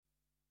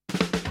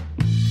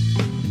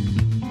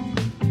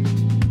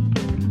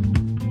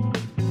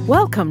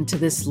Welcome to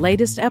this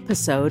latest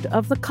episode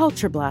of the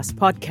Culture Blast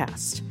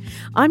podcast.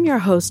 I'm your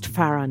host,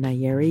 Farah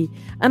Nayeri,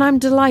 and I'm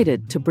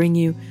delighted to bring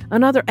you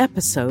another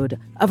episode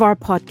of our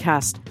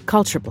podcast,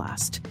 Culture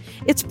Blast.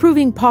 It's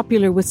proving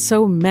popular with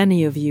so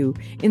many of you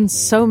in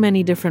so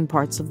many different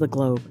parts of the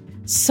globe.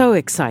 So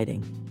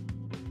exciting.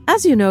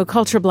 As you know,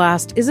 Culture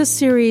Blast is a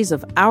series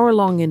of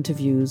hour-long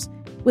interviews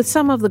with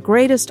some of the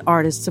greatest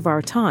artists of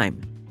our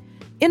time,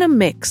 in a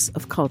mix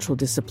of cultural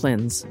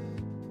disciplines.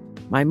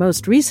 My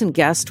most recent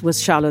guest was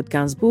Charlotte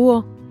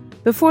Gainsbourg.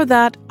 Before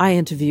that, I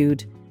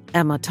interviewed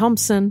Emma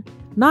Thompson,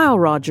 Nile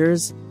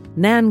Rodgers,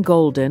 Nan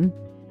Goldin,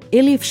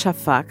 Elif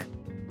Shafak,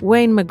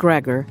 Wayne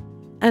McGregor,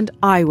 and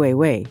Ai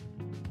Weiwei.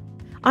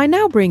 I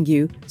now bring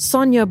you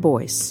Sonia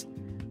Boyce,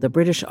 the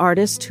British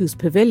artist whose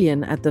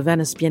pavilion at the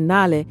Venice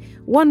Biennale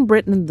won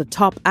Britain the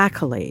top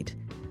accolade,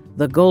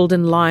 the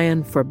Golden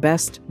Lion for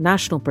Best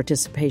National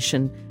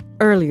Participation,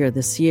 earlier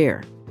this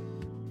year.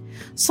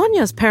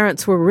 Sonia's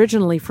parents were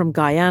originally from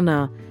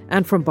Guyana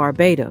and from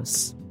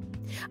Barbados.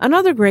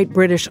 Another great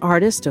British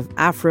artist of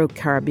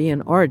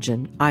Afro-Caribbean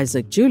origin,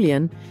 Isaac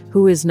Julien,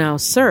 who is now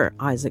Sir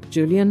Isaac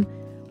Julien,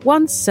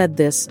 once said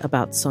this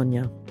about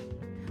Sonia.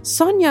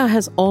 "Sonia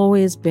has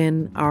always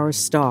been our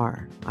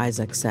star,"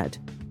 Isaac said.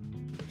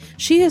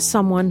 She is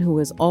someone who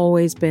has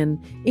always been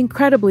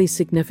incredibly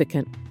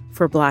significant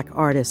for Black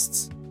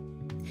artists.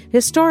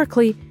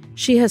 Historically,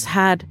 she has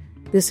had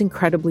this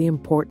incredibly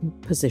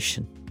important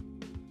position.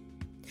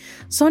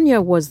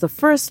 Sonia was the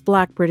first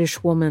Black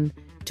British woman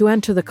to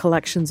enter the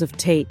collections of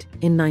Tate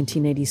in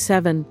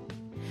 1987,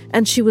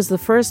 and she was the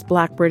first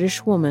Black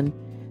British woman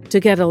to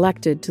get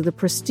elected to the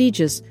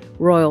prestigious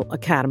Royal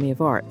Academy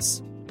of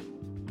Arts.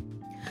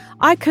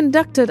 I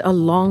conducted a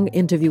long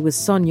interview with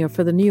Sonia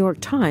for the New York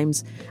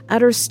Times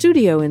at her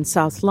studio in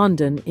South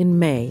London in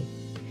May.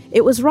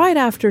 It was right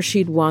after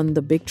she'd won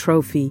the big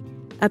trophy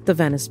at the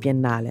Venice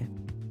Biennale.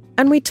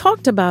 And we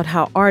talked about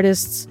how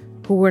artists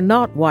who were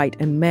not white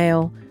and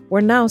male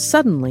were now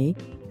suddenly,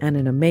 and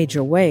in a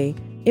major way,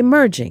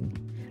 emerging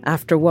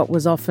after what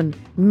was often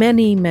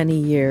many, many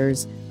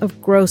years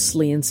of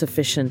grossly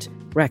insufficient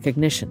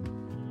recognition.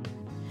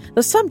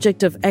 The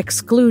subject of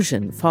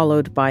exclusion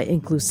followed by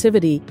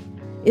inclusivity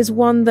is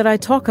one that I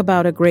talk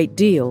about a great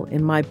deal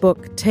in my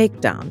book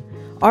Takedown,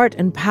 Art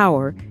and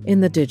Power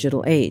in the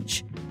Digital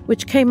Age,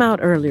 which came out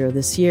earlier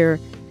this year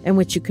and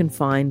which you can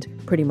find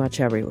pretty much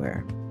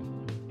everywhere.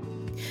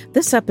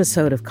 This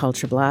episode of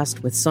Culture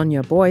Blast with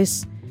Sonia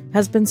Boyce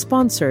has been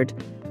sponsored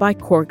by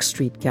Cork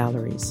Street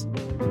Galleries.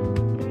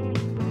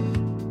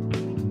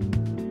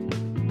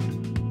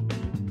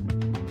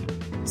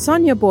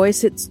 Sonia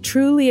Boyce, it's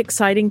truly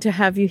exciting to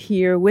have you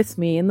here with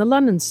me in the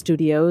London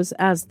studios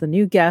as the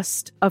new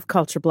guest of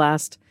Culture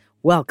Blast.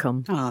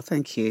 Welcome. Oh,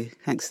 thank you.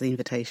 Thanks for the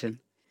invitation.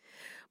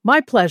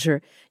 My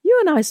pleasure. You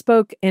and I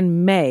spoke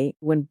in May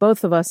when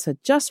both of us had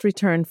just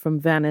returned from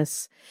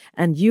Venice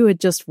and you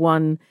had just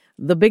won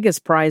the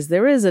biggest prize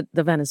there is at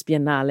the Venice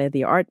Biennale,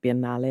 the Art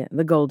Biennale,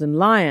 the Golden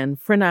Lion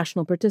for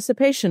national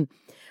participation.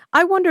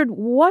 I wondered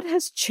what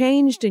has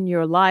changed in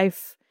your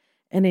life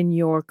and in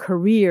your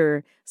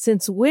career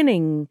since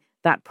winning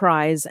that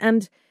prize,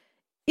 and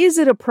is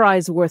it a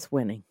prize worth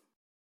winning?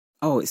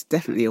 Oh, it's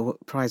definitely a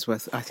prize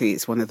worth. I think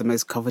it's one of the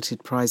most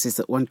coveted prizes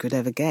that one could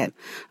ever get.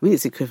 I mean,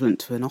 it's equivalent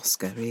to an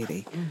Oscar,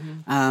 really.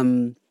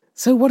 Mm-hmm.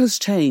 So what has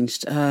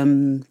changed?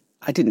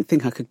 I didn't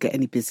think I could get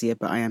any busier,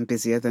 but I am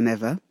busier than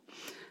ever.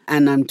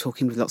 And I'm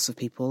talking with lots of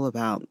people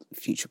about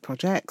future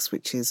projects,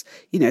 which is,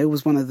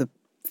 was one of the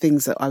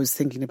things that I was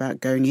thinking about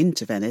going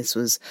into Venice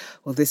was,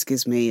 well, this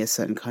gives me a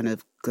certain kind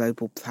of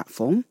global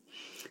platform.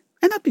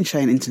 And I've been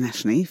showing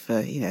internationally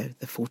for, the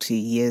 40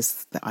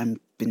 years that I've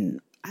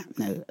been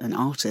an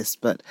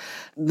artist, but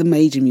the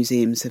major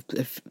museums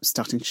have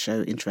starting to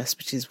show interest,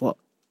 which is what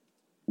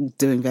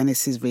doing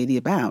Venice is really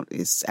about,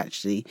 is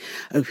actually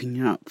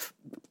opening up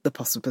the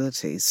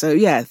possibilities. So,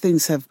 yeah,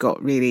 things have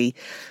got really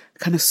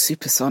kind of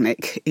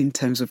supersonic in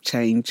terms of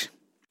change.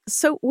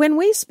 So when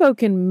we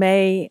spoke in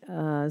May,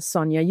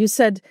 Sonia, you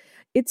said,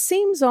 it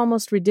seems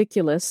almost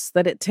ridiculous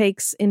that it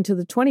takes into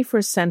the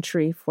 21st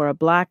century for a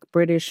Black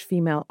British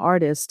female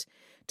artist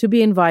to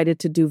be invited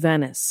to do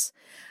Venice.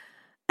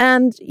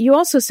 And you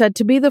also said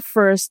to be the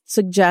first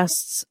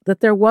suggests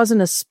that there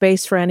wasn't a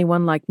space for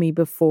anyone like me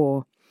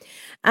before.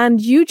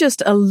 And you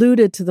just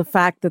alluded to the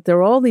fact that there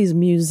are all these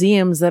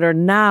museums that are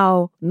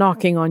now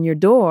knocking on your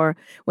door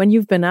when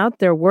you've been out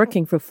there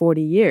working for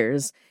 40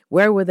 years.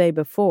 Where were they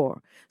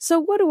before?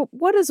 So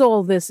what does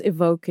all this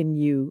evoke in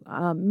you?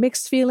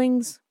 Mixed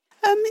feelings?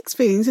 Mixed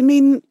feelings. I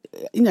mean,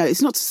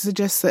 it's not to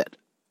suggest that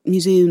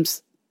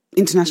museums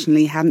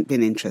internationally hadn't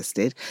been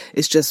interested.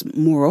 It's just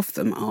more of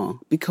them are,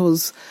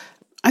 because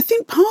I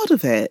think part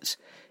of it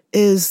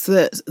is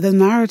that the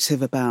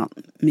narrative about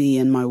me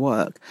and my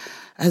work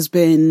has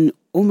been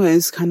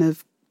almost kind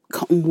of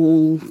cotton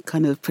wool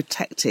kind of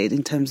protected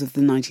in terms of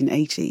the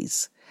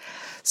 1980s.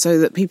 So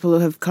that people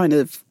have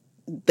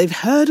they've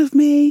heard of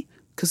me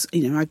because,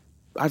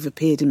 I've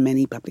appeared in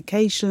many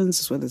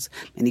publications as well as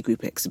many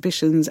group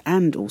exhibitions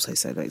and also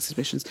solo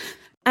exhibitions.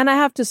 And I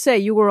have to say,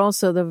 you were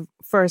also the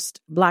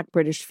first Black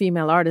British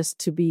female artist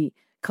to be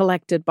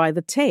collected by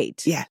the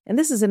Tate. Yeah. And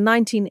this is in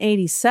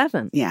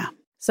 1987. Yeah.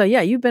 So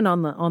yeah, you've been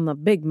on the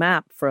big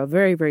map for a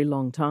very, very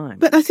long time.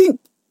 But I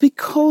think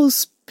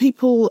because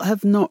people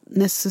have not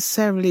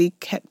necessarily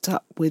kept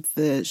up with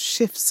the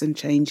shifts and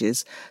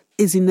changes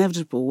is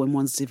inevitable when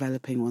one's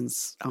developing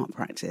one's art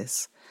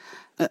practice.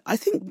 I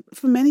think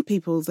for many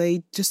people,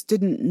 they just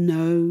didn't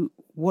know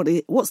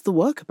what's the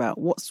work about,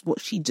 what's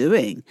she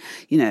doing,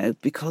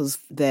 because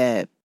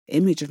their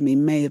image of me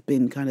may have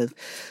been kind of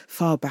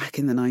far back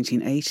in the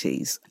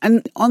 1980s.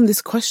 And on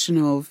this question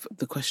of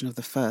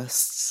the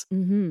firsts,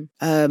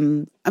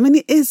 Mm-hmm. I mean,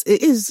 it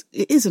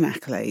is an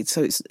accolade.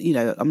 So it's,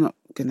 I'm not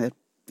going to,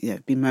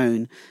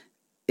 bemoan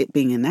it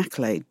being an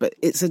accolade, but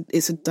it's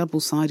a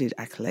double-sided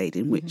accolade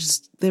in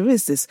which there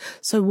is this.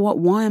 So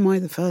why am I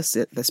the first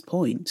at this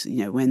point?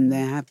 When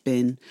there have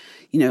been,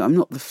 I'm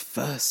not the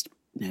first,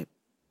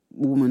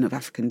 woman of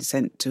African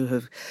descent to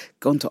have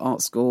gone to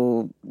art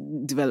school,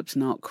 developed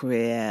an art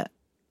career,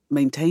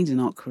 maintained an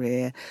art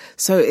career.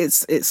 So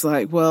it's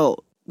like,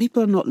 well,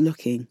 people are not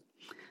looking,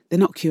 they're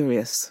not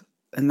curious,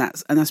 and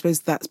I suppose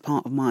that's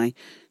part of my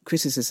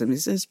criticism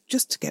is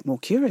just to get more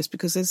curious,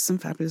 because there's some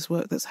fabulous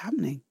work that's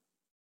happening.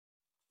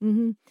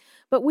 Mm-hmm.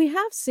 But we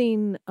have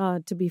seen,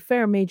 to be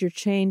fair, major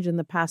change in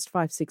the past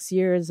 5-6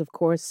 years, of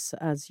course,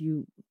 as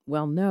you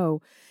well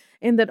know,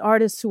 in that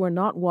artists who are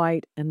not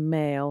white and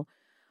male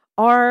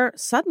are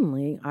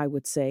suddenly, I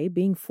would say,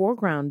 being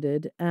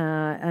foregrounded.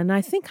 And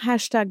I think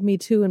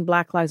 #MeToo and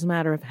Black Lives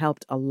Matter have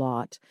helped a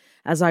lot.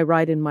 As I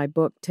write in my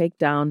book,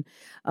 Takedown,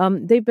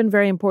 they've been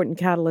very important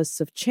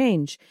catalysts of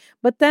change.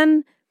 But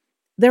then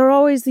there are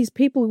always these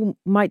people who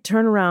might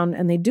turn around,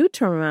 and they do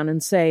turn around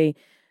and say,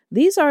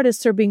 these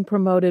artists are being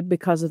promoted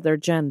because of their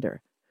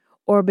gender,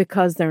 or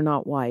because they're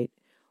not white,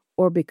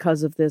 or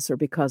because of this or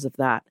because of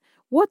that.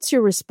 What's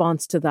your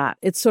response to that?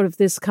 It's sort of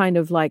this kind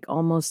of like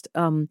almost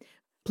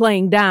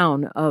playing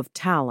down of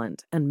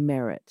talent and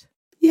merit.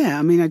 Yeah,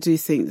 I mean, I do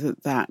think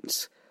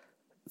that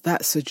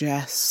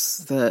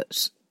suggests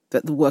that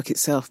the work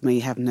itself may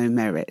have no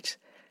merit,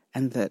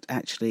 and that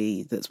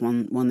actually that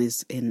one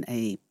is in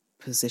a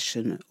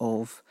position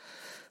of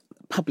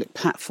public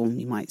platform,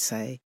 you might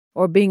say.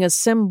 Or being a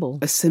symbol.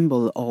 A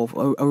symbol of,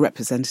 or a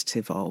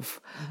representative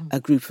of a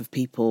group of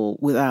people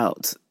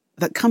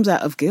that comes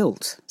out of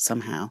guilt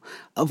somehow,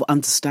 of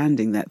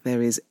understanding that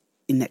there is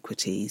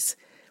inequities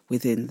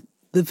within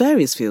the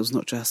various fields,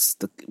 not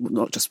just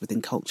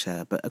within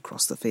culture, but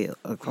across the field,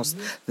 across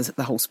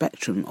the whole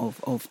spectrum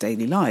of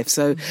daily life.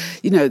 So,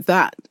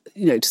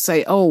 to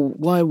say, oh,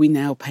 why are we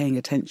now paying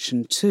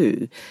attention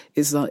to,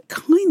 is like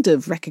kind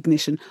of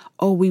recognition,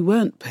 oh, we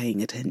weren't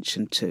paying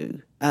attention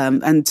to.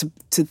 And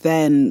to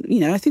then,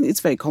 I think it's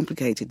very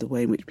complicated, the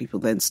way in which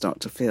people then start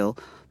to feel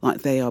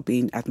like they are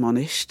being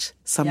admonished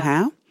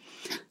somehow,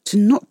 to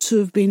not to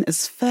have been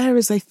as fair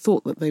as they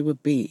thought that they were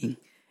being.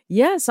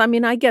 Yes, I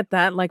mean, I get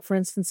that. Like, for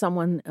instance,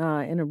 someone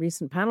in a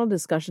recent panel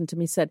discussion to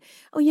me said,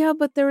 oh, yeah,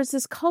 but there is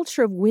this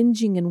culture of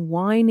whinging and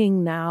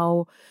whining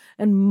now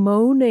and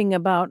moaning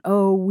about,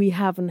 oh, we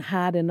haven't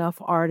had enough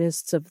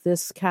artists of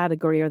this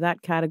category or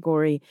that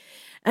category.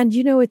 And,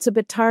 it's a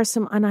bit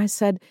tiresome. And I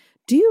said,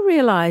 do you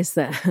realize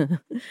that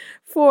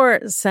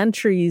for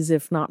centuries,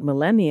 if not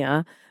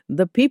millennia,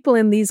 the people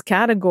in these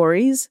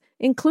categories,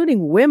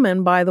 including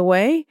women, by the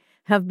way,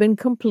 have been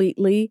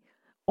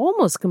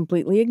almost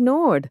completely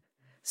ignored?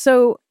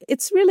 So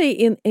it's really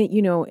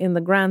in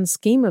the grand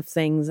scheme of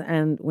things,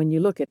 and when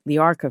you look at the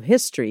arc of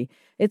history,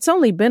 it's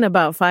only been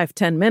about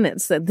 5-10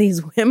 minutes that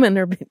these women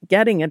are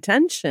getting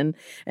attention,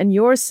 and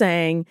you're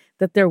saying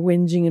that they're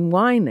whinging and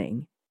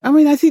whining. I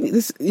mean, I think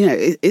this,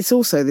 it's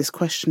also this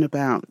question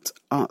about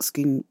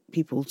asking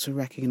people to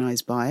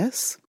recognize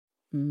bias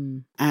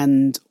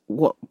and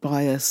what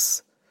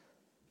bias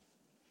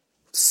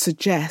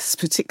suggests,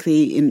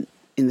 particularly in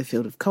the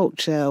field of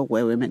culture,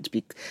 where we're meant to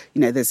be,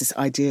 there's this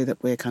idea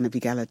that we're kind of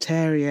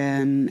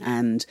egalitarian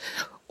and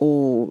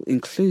all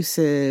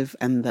inclusive,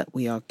 and that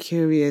we are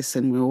curious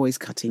and we're always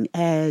cutting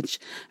edge,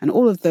 and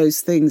all of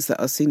those things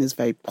that are seen as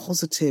very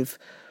positive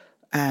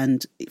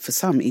and for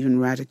some even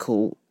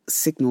radical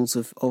signals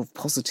of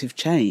positive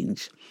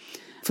change.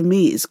 For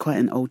me, it's quite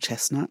an old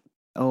chestnut.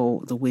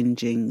 Oh, the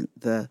whinging,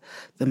 the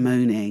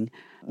moaning.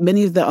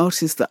 Many of the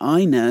artists that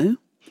I know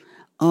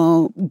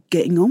are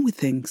getting on with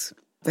things.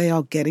 They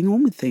are getting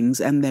on with things,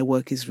 and their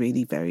work is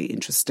really very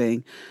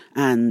interesting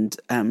and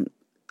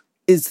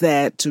is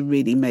there to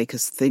really make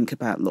us think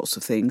about lots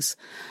of things.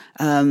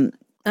 And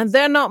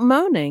they're not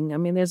moaning. I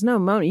mean, there's no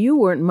moaning. You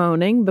weren't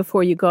moaning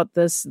before you got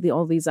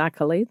all these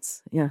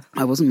accolades. Yeah,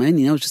 I wasn't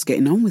moaning. I was just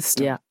getting on with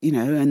stuff.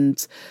 Yeah.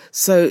 And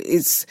so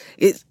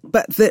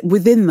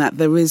within that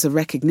there is a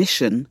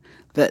recognition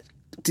that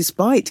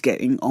despite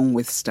getting on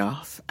with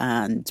stuff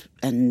and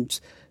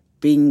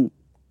being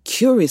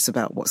curious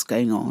about what's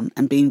going on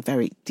and being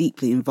very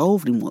deeply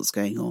involved in what's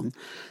going on,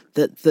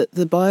 that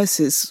the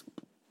biases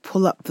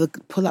pull up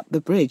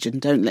the bridge and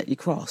don't let you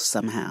cross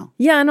somehow.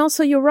 Yeah, and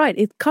also you're right.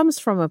 It comes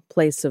from a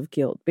place of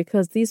guilt,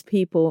 because these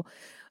people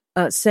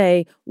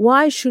say,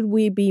 why should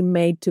we be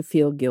made to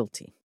feel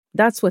guilty?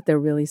 That's what they're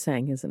really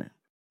saying, isn't it?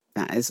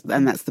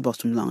 That's the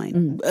bottom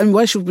line. And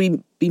why should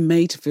we be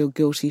made to feel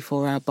guilty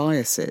for our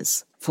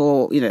biases,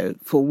 for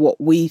what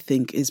we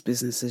think is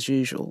business as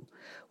usual,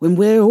 when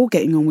we're all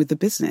getting on with the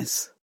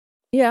business?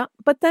 Yeah,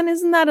 but then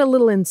isn't that a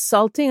little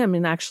insulting? I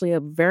mean, actually,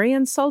 very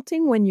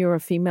insulting when you're a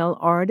female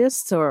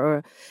artist,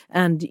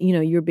 and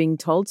you're being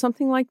told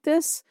something like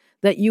this,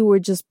 that you were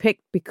just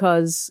picked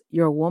because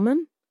you're a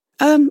woman.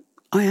 I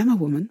am a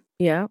woman.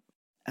 Yeah.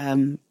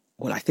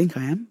 Well, I think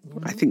I am.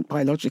 I think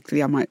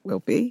biologically I might well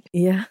be.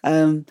 Yeah.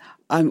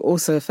 I'm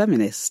also a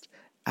feminist,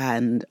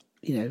 and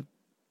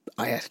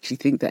I actually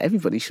think that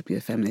everybody should be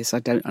a feminist. I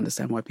don't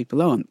understand why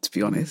people aren't, to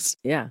be honest.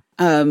 Yeah.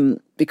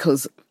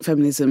 Because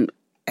feminism,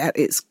 at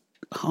its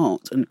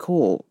heart and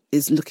core,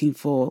 is looking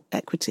for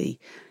equity.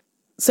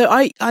 So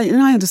I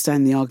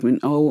understand the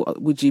argument. Oh,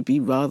 would you be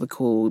rather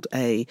called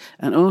an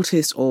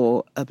artist,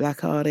 or a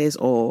black artist,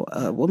 or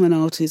a woman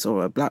artist,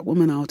 or a black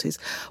woman artist?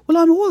 Well,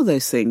 I'm all of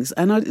those things,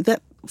 and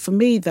that for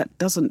me that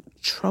doesn't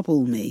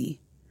trouble me.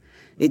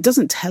 It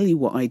doesn't tell you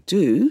what I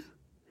do;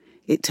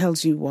 it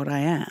tells you what I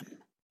am.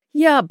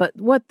 Yeah, but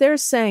what they're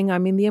saying, I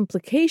mean, the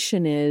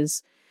implication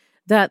is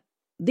that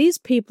these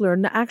people are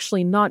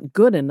actually not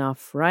good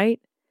enough, right?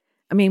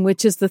 I mean,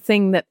 which is the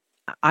thing that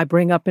I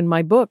bring up in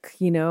my book.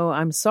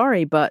 I'm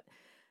sorry, but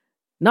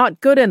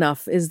not good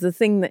enough is the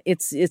thing that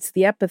it's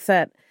the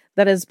epithet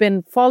that has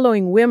been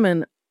following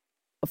women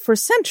for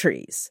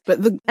centuries.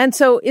 And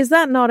so is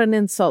that not an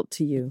insult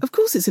to you? Of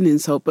course it's an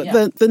insult, but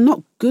the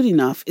not good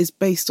enough is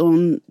based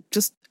on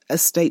just a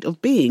state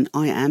of being.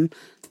 I am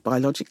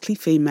biologically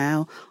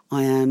female.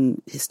 I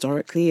am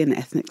historically and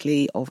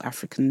ethnically of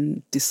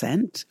African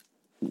descent,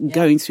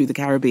 going through the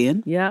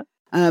Caribbean. Yeah.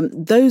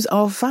 Those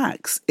are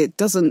facts. It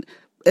doesn't...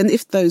 And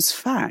if those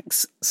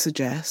facts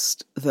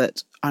suggest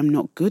that I'm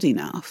not good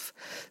enough,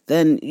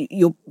 then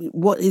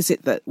what's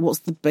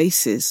the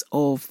basis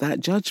of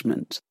that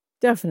judgment?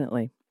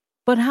 Definitely.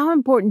 But how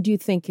important do you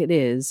think it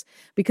is?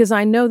 Because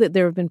I know that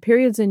there have been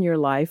periods in your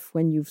life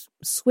when you've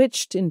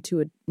switched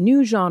into a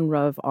new genre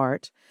of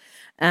art,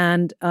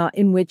 and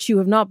in which you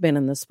have not been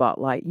in the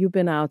spotlight. You've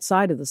been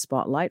outside of the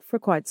spotlight for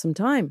quite some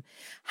time.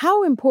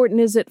 How important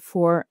is it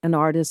for an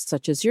artist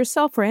such as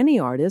yourself, or any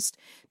artist,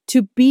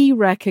 to be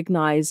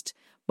recognized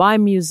by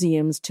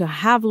museums, to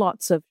have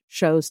lots of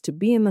shows, to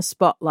be in the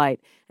spotlight,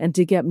 and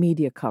to get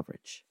media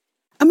coverage?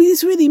 I mean,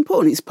 it's really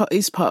important.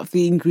 It's part of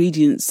the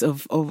ingredients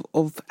of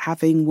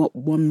having what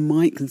one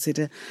might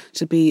consider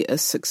to be a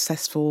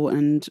successful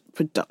and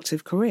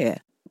productive career.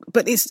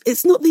 But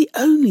it's not the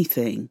only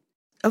thing.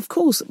 Of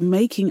course,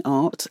 making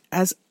art,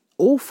 as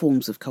all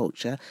forms of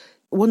culture,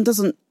 one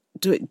doesn't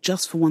do it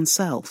just for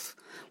oneself.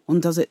 One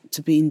does it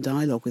to be in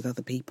dialogue with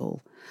other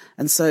people.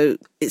 And so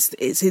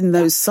it's in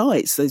those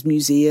sites, those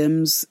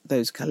museums,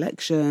 those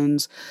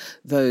collections,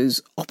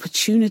 those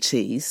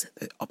opportunities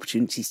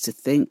to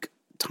think,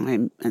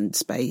 time and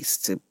space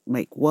to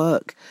make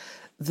work,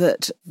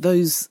 that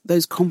those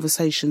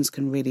conversations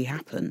can really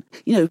happen.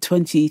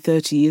 20,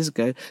 30 years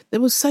ago,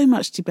 there was so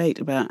much debate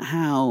about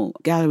how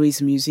galleries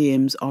and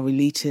museums are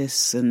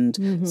elitists,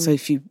 and so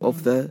few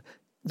of the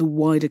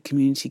wider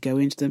community go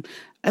into them.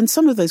 And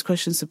some of those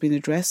questions have been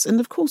addressed. And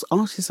of course,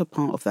 artists are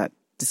part of that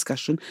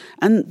discussion,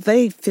 and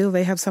they feel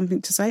they have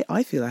something to say.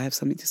 I feel I have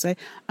something to say,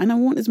 and I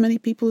want as many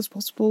people as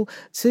possible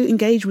to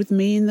engage with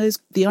me in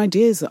the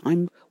ideas that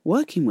I'm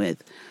working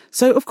with.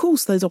 So of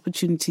course those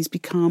opportunities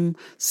become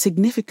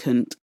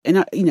significant, and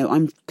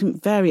I'm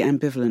very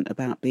ambivalent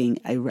about being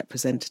a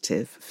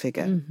representative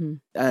figure,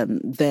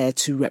 there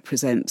to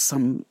represent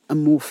some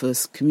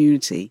amorphous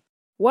community.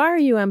 Why are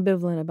you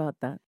ambivalent about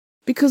that?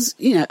 Because,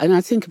 and I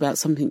think about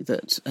something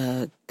that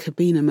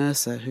Kabina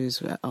Mercer,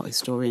 who's an art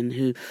historian,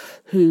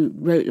 who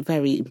wrote a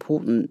very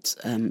important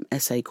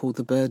essay called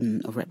The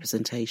Burden of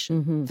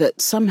Representation, that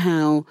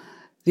somehow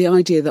the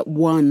idea that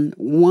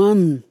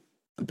one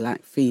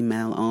black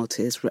female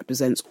artist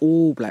represents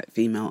all black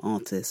female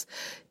artists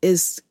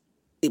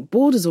it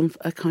borders on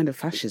a kind of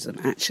fascism,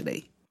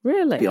 actually.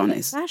 Really? To be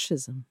honest.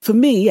 Fascism? For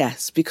me,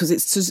 yes, because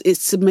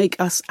it's to make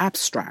us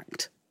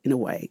abstract, in a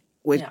way.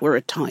 We're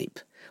a type.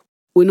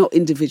 We're not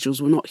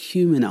individuals. We're not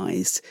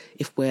humanized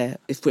if we're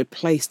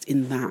placed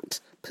in that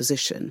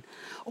position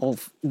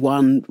of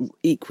one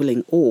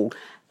equaling all.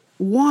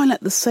 While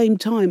at the same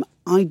time,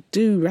 I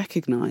do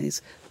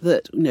recognise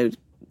that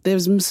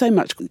there's so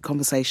much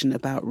conversation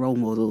about role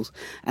models,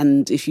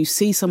 and if you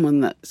see someone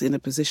that's in a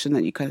position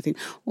that you kind of think,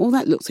 oh,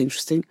 that looks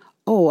interesting.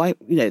 Oh, I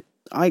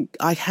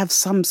have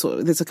some sort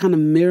of, there's a kind of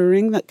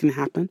mirroring that can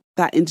happen.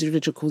 That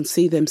individual can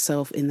see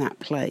themselves in that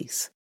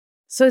place.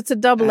 So it's a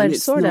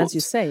double-edged sword, as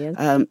you say.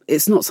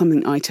 It's not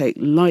something I take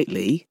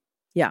lightly.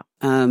 Yeah.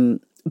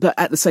 But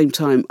at the same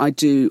time, I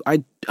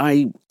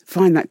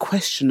find that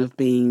question of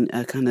being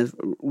a kind of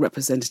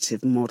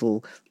representative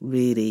model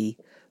really,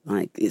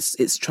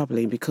 it's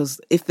troubling, because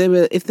if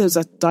there's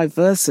a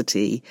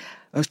diversity,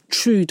 a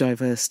true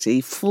diversity,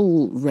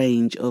 full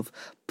range of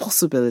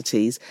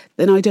possibilities,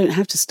 then I don't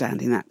have to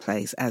stand in that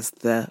place as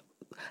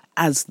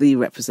as the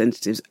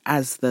representatives,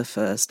 as the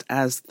first,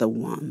 as the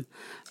one.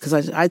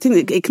 Because I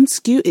think it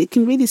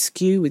can really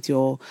skew with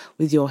your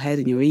head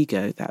and your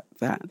ego,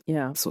 that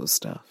sort of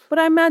stuff. But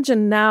I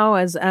imagine now,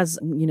 as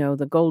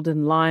the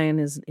Golden Lion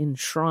is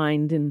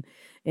enshrined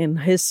in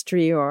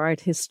history or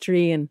art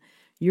history, and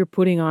you're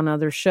putting on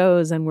other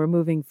shows and we're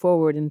moving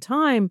forward in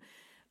time,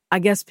 I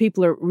guess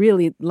people are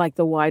really, like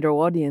the wider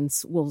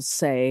audience will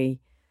say,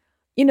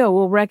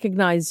 will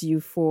recognize you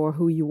for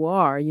who you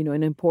are,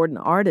 an important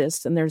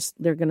artist, and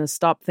they're going to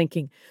stop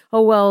thinking,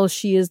 oh, well,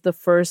 she is the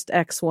first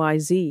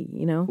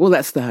XYZ, Well,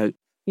 that's the hope.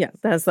 Yeah,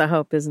 that's the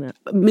hope, isn't it?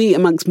 Me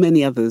amongst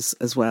many others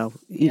as well,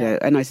 know,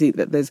 and I think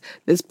that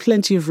there's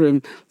plenty of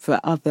room for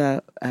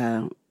other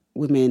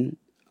women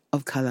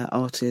of colour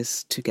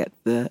artists to get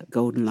the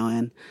Golden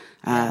Lion,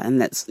 and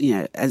that's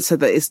and so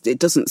that it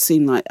doesn't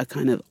seem like a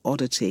kind of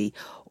oddity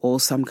or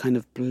some kind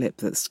of blip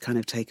that's kind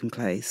of taken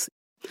place.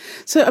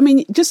 So, I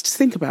mean, just to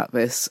think about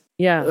this,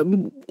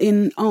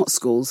 in art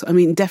schools,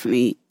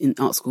 definitely in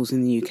art schools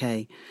in the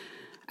UK,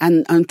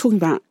 and I'm talking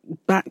about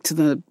back to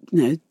the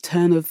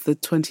turn of the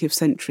 20th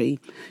century,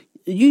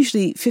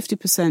 usually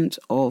 50%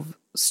 of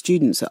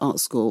students at art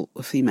school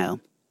were female.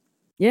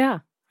 Yeah,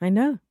 I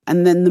know.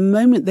 And then the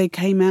moment they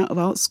came out of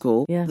art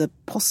school, the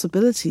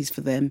possibilities for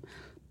them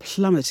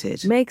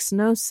plummeted. Makes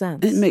no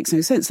sense. It makes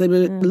no sense. They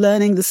were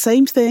learning the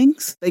same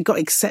things. They got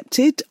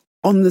accepted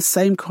on the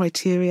same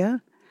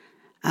criteria.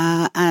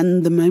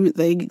 And the moment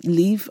they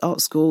leave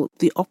art school,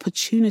 the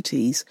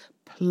opportunities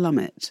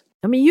plummet.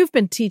 I mean, you've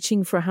been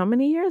teaching for how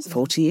many years?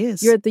 40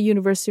 years. You're at the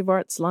University of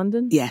Arts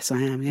London? Yes, I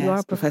am. Yes, you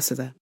are professor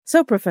there.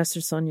 So, Professor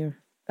Sonia,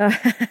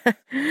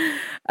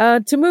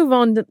 to move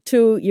on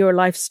to your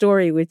life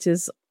story, which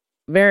is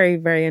very,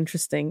 very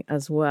interesting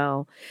as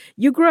well.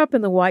 You grew up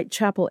in the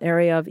Whitechapel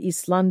area of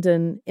East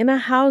London in a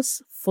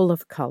house full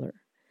of colour.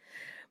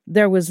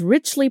 There was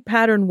richly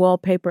patterned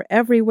wallpaper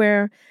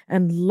everywhere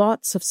and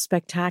lots of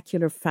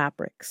spectacular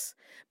fabrics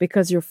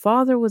because your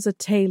father was a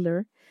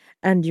tailor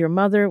and your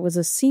mother was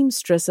a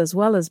seamstress as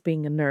well as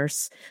being a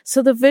nurse.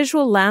 So the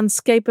visual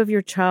landscape of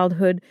your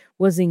childhood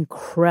was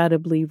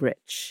incredibly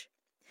rich.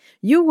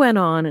 You went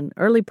on in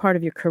early part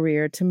of your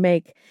career to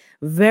make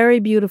very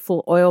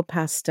beautiful oil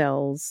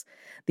pastels,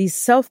 these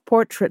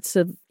self-portraits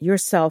of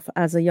yourself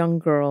as a young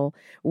girl,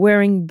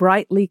 wearing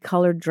brightly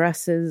colored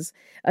dresses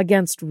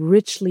against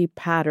richly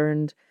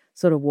patterned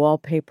sort of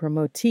wallpaper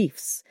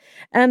motifs.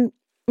 And,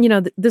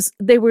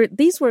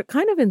 these were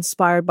kind of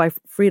inspired by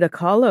Frida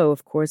Kahlo,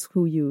 of course,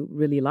 who you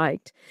really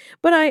liked.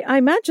 But I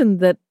imagine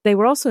that they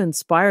were also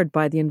inspired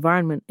by the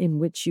environment in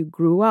which you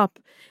grew up.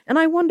 And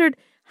I wondered,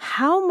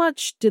 how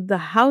much did the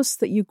house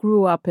that you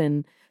grew up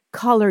in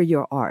color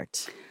your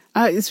art?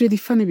 It's really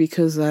funny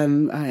because,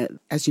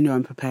 as you know,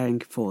 I'm preparing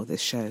for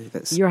this show.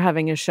 You're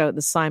having a show at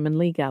the Simon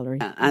Lee Gallery.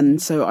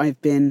 And so I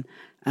have been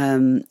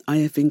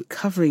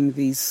covering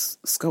these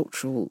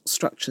sculptural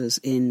structures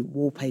in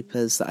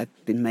wallpapers that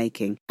I've been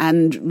making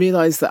and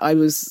realised that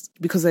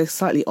because they're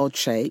slightly odd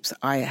shapes,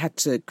 I had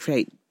to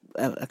create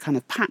a kind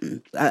of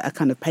pattern, a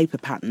kind of paper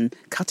pattern,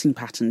 cutting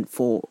pattern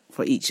for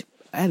each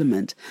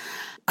element.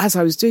 As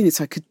I was doing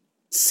this, I could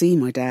see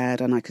my dad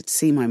and I could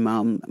see my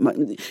mum.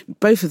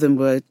 Both of them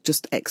were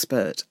just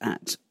expert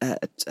at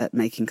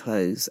making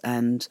clothes,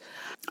 and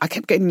I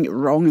kept getting it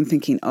wrong and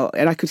thinking,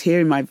 and I could hear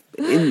in my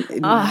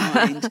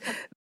mind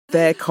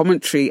their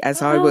commentary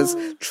as I was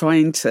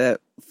trying to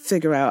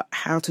figure out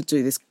how to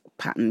do this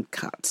pattern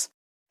cut.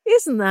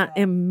 Isn't that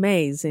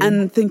amazing?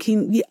 And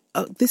thinking,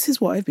 this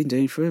is what I've been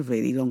doing for a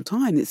really long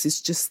time.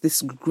 It's just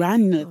this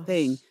granular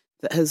thing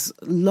that has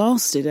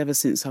lasted ever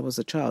since I was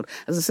a child.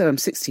 As I said, I'm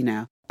 60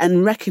 now.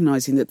 And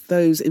recognising that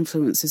those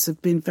influences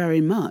have been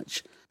very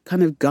much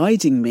kind of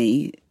guiding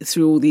me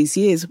through all these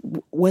years,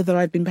 whether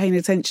I've been paying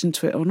attention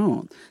to it or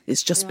not.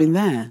 It's just been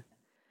there.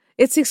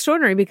 It's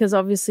extraordinary because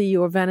obviously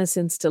your Venice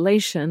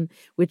installation,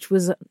 which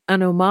was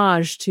an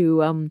homage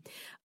to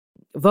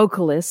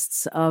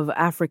vocalists of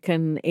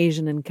African,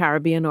 Asian and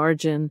Caribbean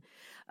origin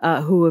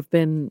who have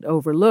been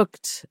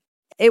overlooked.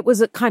 It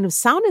was a kind of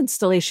sound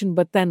installation,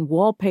 but then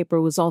wallpaper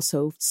was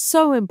also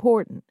so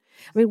important.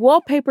 I mean,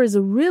 wallpaper is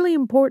a really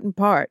important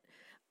part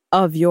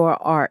of your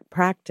art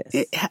practice.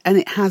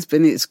 It has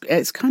been.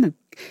 It's kind of,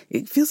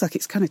 it feels like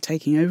it's kind of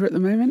taking over at the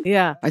moment.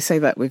 Yeah. I say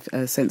that with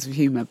a sense of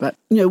humour. But,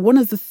 one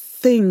of the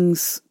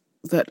things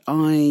that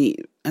I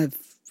have,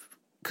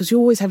 because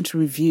you're always having to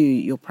review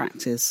your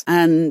practice.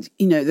 And,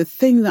 the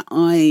thing that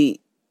I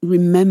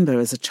remember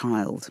as a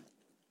child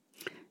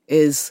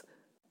is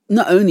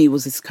not only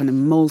was this kind of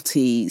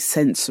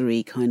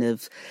multi-sensory kind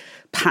of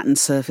pattern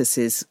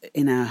surfaces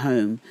in our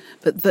home,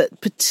 but that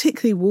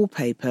particularly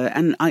wallpaper,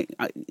 and I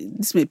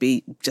this may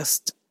be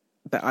just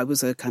that I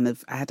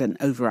had an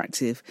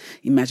overactive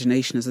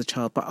imagination as a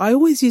child, but I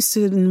always used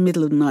to, in the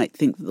middle of the night,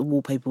 think that the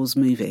wallpaper was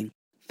moving.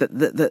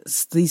 That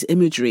these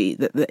imagery,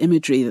 that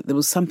there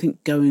was something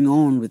going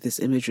on with this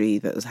imagery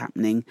that was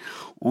happening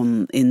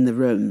in the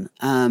room.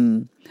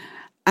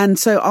 And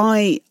so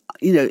I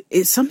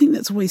it's something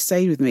that's always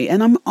stayed with me.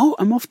 And I'm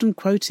often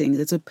quoting,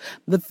 the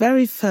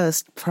very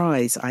first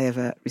prize I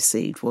ever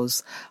received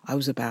I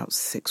was about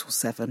 6 or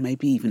 7,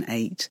 maybe even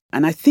 8.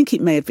 And I think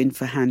it may have been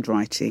for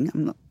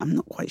handwriting. I'm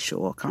not quite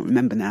sure. I can't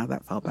remember now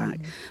that far back.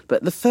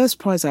 But the first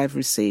prize I ever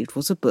received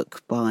was a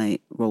book by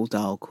Roald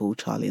Dahl called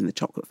Charlie and the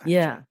Chocolate Factory.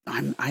 Yeah.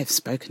 I've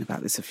spoken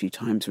about this a few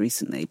times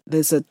recently.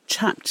 There's a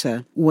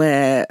chapter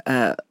where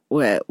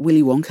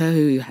Willy Wonka,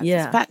 who has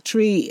this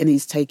factory, and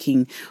he's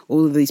taking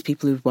all of these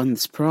people who've won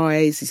this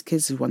prize, these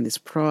kids who've won this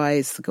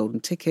prize, the golden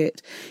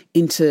ticket,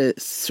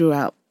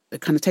 throughout,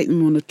 kind of take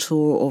them on a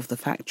tour of the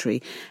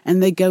factory,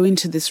 and they go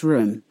into this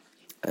room.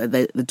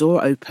 The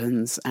door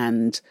opens,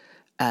 and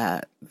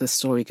the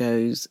story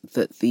goes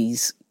that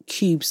these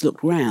cubes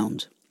look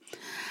round.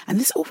 And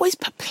this always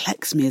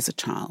perplexed me as a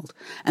child.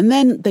 And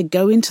then they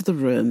go into the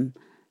room,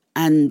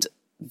 and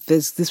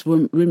this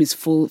room is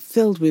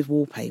filled with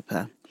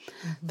wallpaper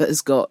that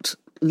has got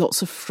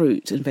lots of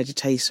fruit and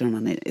vegetation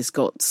on it. It's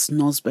got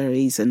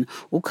snozberries and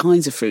all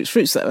kinds of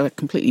fruits that are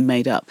completely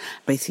made up.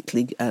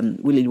 Basically,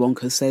 Willy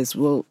Wonka says,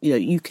 well,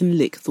 you can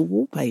lick the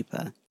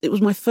wallpaper. It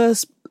was my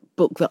first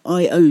book that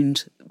I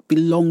owned,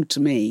 belonged to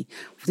me.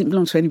 It didn't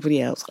belong to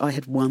anybody else. I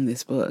had won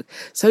this book.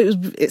 So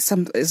it's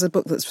a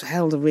book that's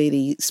held a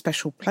really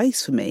special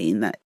place for me in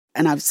that.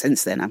 And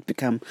since then I've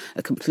become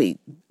a complete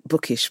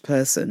bookish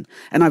person.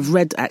 And I've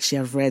read that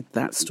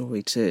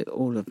story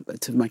to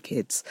my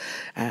kids.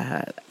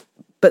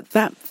 But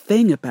that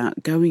thing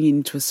about going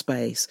into a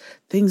space,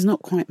 things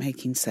not quite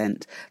making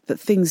sense, that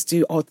things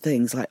do odd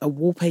things, like a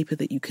wallpaper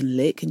that you can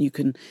lick and you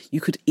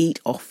could eat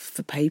off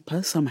the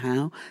paper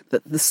somehow,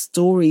 that the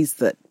stories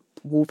that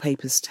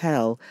wallpapers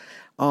tell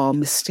are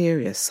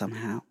mysterious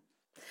somehow.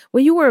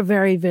 Well, you were a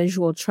very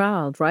visual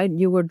child, right?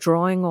 You were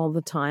drawing all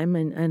the time,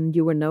 and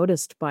you were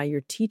noticed by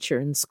your teacher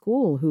in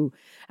school, who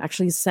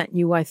actually sent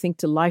you, I think,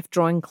 to life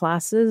drawing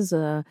classes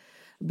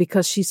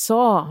because she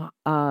saw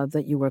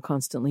that you were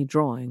constantly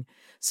drawing.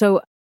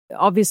 So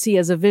obviously,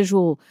 as a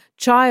visual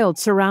child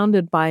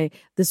surrounded by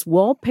this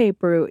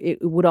wallpaper,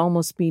 it would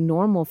almost be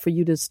normal for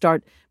you to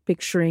start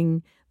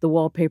picturing the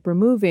wallpaper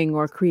moving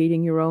or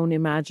creating your own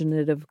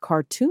imaginative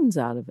cartoons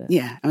out of it.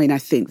 Yeah, I mean, I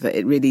think that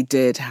it really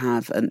did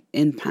have an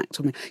impact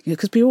on me,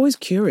 because we're always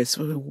curious,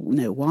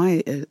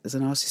 why as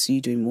an artist are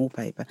you doing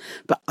wallpaper?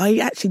 But I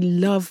actually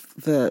love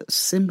the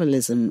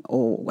symbolism,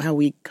 or how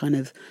we kind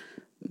of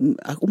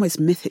almost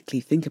mythically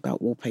think about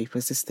wallpaper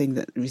as this thing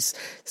that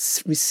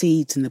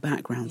recedes in the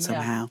background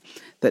somehow,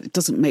 that it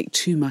doesn't make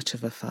too much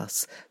of a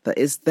fuss, that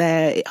is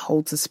there, it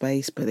holds a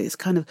space, but it's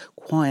kind of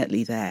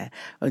quietly there.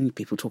 Only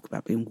people talk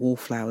about being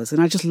wallflowers, and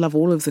I just love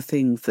all of the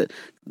things that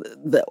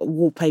the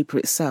wallpaper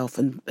itself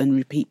and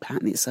repeat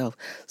pattern itself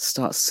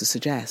starts to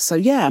suggest. So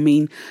yeah, I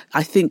mean,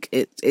 I think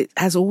it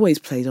has always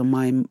played on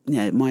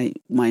my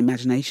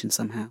imagination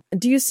somehow.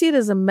 Do you see it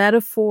as a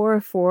metaphor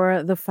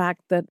for the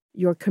fact that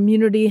your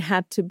community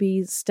had to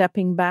be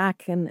stepping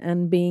back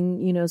and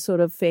being, sort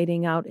of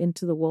fading out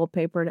into the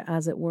wallpaper,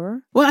 as it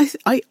were? Well,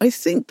 I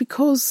think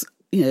because,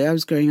 I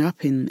was growing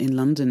up in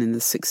London in the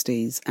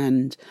 60s,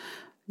 and,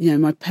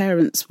 my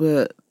parents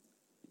were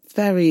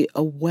very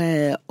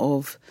aware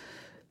of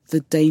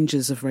the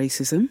dangers of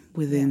racism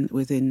within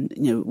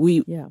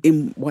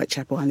in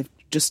Whitechapel. I live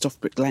just off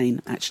Brick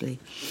Lane, actually.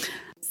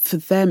 For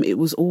them, it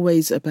was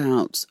always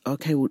about,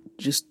 okay, well,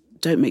 just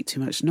don't make too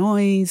much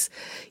noise.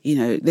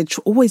 They're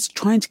always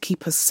trying to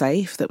keep us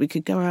safe, that we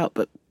could go out,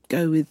 but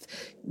go with,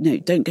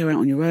 don't go out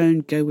on your own,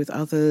 go with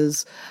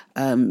others.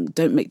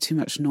 Don't make too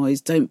much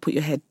noise. Don't put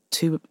your head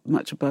too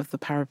much above the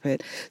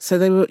parapet. So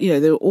they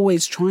were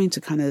always trying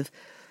to kind of,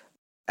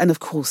 and of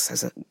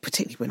course,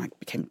 particularly when I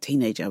became a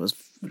teenager, I was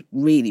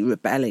really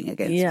rebelling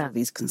against all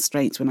these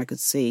constraints when I could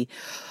see,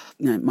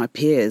 my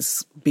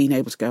peers being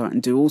able to go out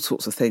and do all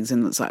sorts of things,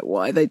 and it's like,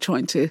 why are they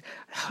trying to,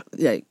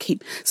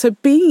 keep? So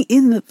being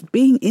in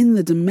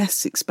the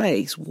domestic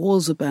space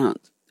was about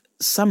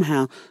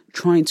somehow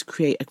trying to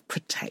create a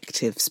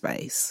protective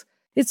space.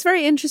 It's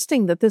very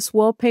interesting that this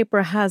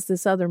wallpaper has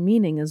this other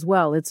meaning as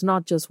well. It's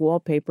not just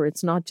wallpaper.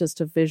 It's not just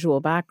a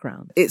visual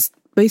background. It's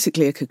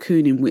basically a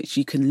cocoon in which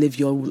you can live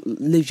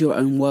your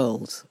own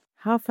world.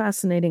 How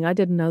fascinating. I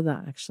didn't know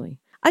that, actually.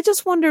 I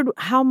just wondered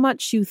how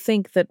much you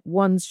think that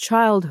one's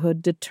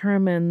childhood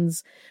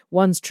determines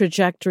one's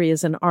trajectory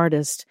as an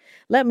artist.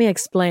 Let me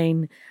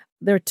explain.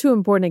 There are two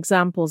important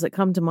examples that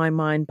come to my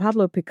mind.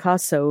 Pablo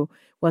Picasso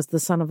was the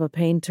son of a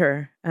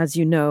painter, as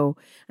you know.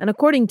 And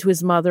according to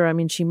his mother, I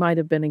mean, she might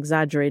have been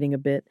exaggerating a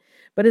bit,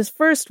 but his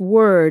first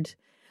word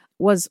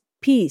was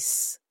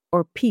peace,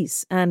 or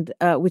peace, and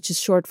which is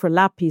short for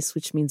lapis,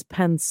 which means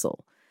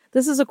pencil.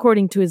 This is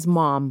according to his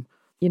mom,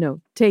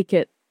 take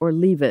it or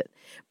leave it.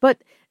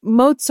 But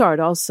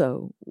Mozart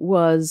also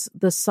was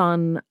the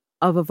son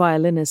of a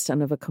violinist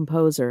and of a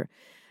composer.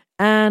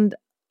 And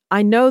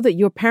I know that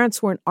your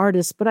parents weren't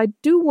artists, but I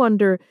do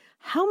wonder,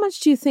 how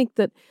much do you think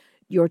that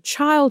your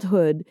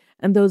childhood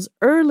and those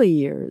early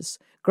years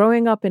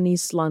growing up in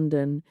East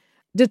London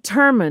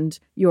determined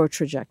your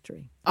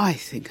trajectory? I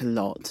think a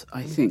lot.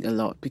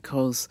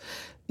 Because,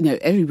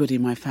 everybody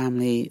in my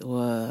family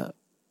were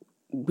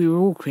we were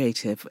all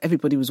creative.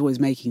 Everybody was always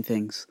making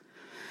things.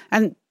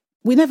 And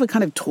we never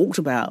kind of talked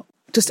about,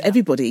 just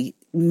everybody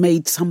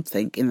made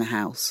something in the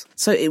house.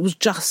 So it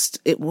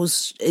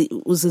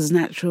was as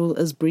natural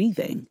as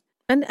breathing.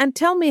 And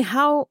tell me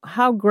how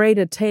great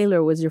a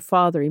tailor was your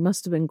father? He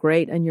must have been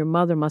great, and your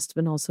mother must have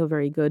been also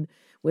very good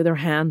with her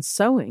hands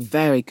sewing.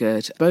 Very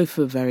good. Both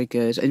were very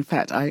good. In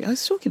fact, I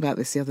was talking about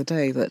this the other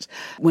day, that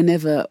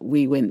whenever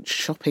we went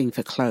shopping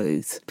for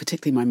clothes,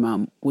 particularly my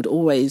mum, would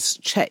always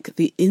check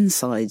the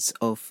insides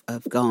of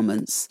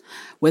garments,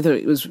 whether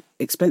it was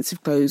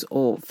expensive clothes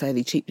or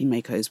fairly cheaply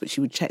made clothes, but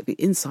she would check the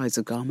insides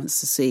of garments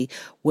to see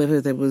whether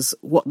there was,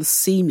 what the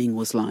seaming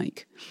was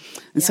like.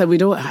 And so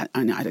we'd all,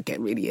 I'd get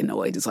really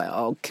annoyed. It's like,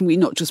 oh, can we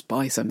not just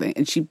buy something?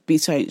 And she'd be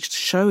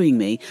showing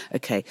me,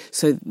 okay,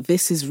 so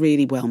this is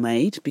really well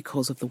made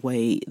because of the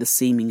way the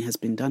seaming has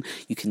been done.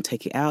 You can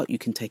take it out, you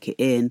can take it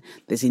in.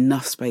 There's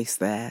enough space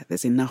there.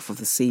 There's enough of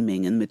the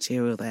seaming and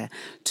material there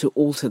to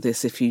alter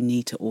this if you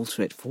need to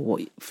alter it for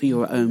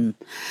your own.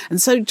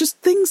 And so just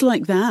things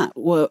like that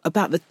were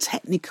about the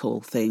technical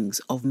things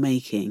of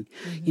making.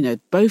 Mm-hmm. You know,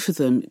 both of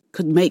them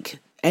could make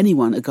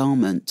anyone a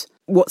garment.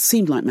 What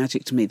seemed like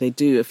magic to me, they'd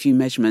do a few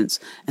measurements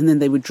and then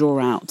they would draw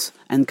out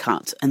and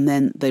cut and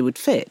then they would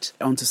fit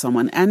onto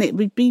someone and it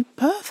would be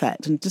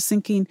perfect. And just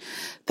thinking,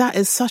 that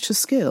is such a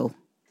skill.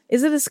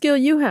 Is it a skill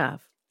you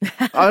have?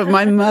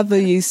 My mother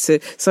used to.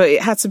 So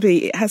it has to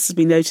be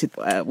noted,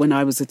 when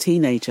I was a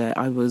teenager,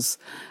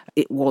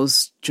 it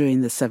was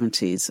during the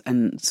 70s.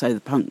 And so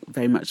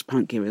very much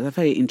punk era. I was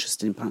very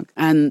interested in punk.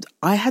 And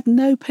I had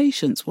no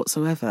patience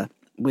whatsoever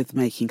with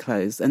making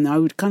clothes. And I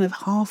would kind of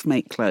half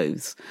make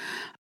clothes.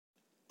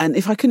 And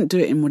if I couldn't do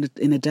it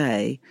in a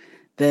day,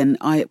 then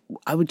I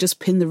would just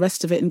pin the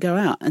rest of it and go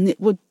out. And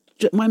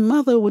my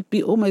mother would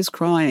be almost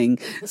crying,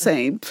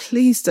 saying,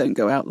 please don't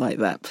go out like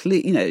that.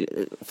 Please, you know,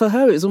 for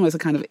her, it was almost a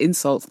kind of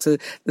insult to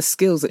the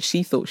skills that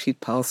she thought she'd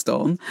passed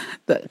on.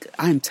 That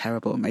I'm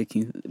terrible at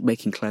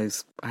making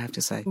clothes, I have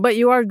to say. But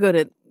you are good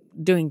at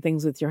doing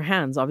things with your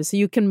hands. Obviously,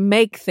 you can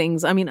make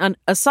things. I mean,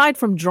 aside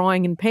from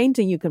drawing and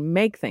painting, you can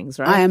make things,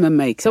 right? I am a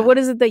maker. So what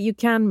is it that you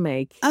can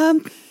make? I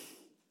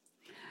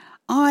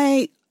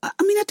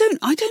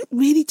don't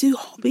really do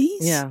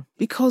hobbies. Yeah.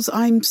 Because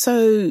I'm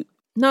so...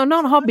 No,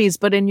 not hobbies,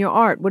 but in your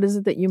art, what is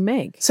it that you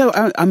make? So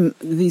I'm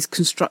these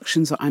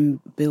constructions that I'm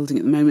building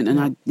at the moment,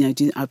 and I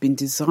have been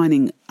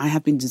designing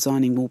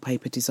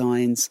wallpaper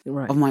designs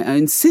of my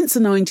own since the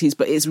 90s,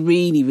 but it's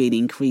really, really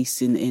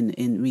increased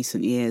in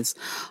recent years.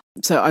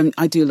 So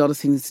I do a lot of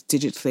things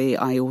digitally.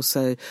 I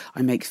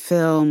make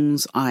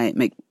films, I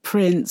make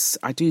prints,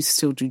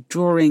 still do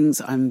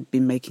drawings. I've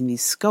been making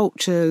these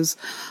sculptures.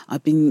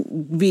 I've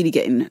been really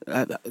getting,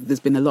 there's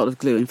been a lot of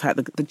glue. In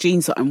fact, the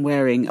jeans that I'm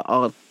wearing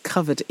are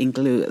covered in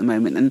glue at the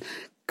moment and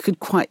could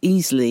quite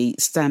easily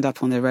stand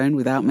up on their own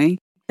without me,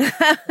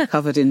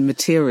 covered in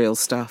material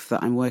stuff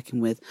that I'm working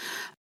with.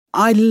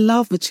 I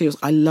love materials.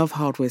 I love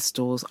hardware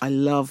stores. I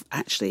love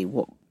actually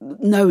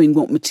knowing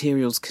what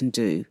materials can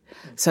do.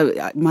 So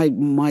my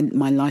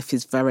life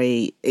is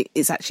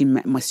it's actually,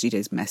 my studio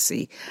is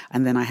messy.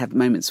 And then I have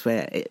moments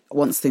where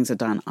once things are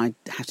done, I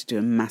have to do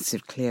a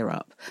massive clear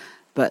up.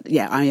 But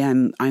yeah,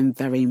 I'm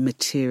very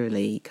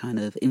materially kind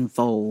of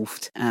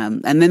involved.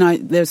 And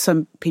then there's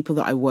some people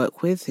that I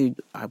work with who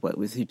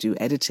do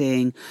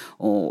editing,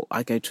 or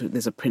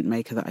there's a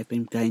printmaker that I've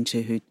been going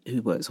to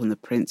who works on the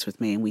prints with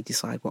me, and we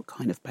decide what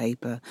kind of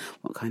paper,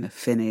 what kind of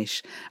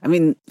finish. I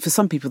mean, for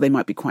some people they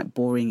might be quite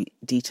boring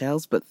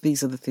details, but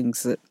these are the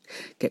things that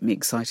get me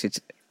excited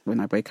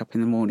when I wake up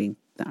in the morning,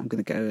 that I'm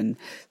going to go and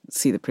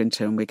see the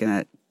printer and we're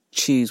going to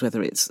choose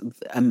whether it's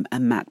a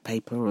matte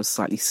paper or a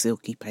slightly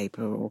silky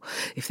paper, or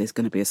if there's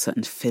going to be a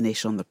certain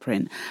finish on the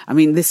print. I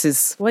mean, this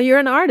is... Well, you're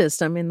an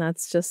artist. I mean,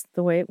 that's just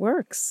the way it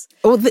works.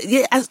 Well,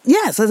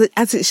 yes,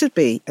 as it should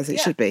be,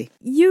 should be.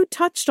 You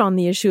touched on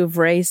the issue of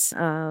race,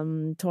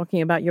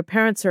 talking about your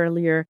parents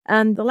earlier.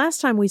 And the last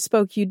time we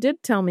spoke, you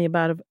did tell me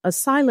about a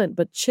silent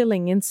but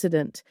chilling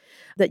incident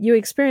that you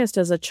experienced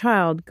as a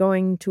child,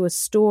 going to a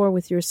store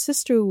with your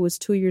sister who was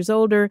 2 years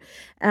older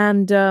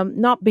and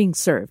not being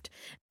served.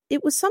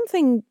 It was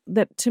something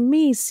that to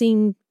me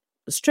seemed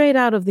straight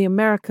out of the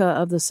America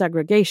of the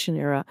segregation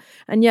era.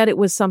 And yet it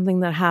was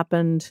something that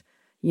happened,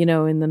 in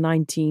the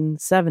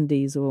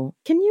 1970s. Or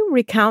can you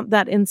recount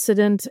that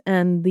incident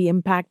and the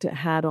impact it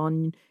had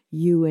on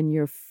you and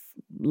your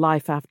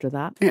life after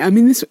that? I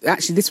mean, this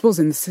was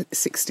in the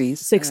 60s.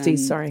 60s,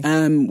 sorry.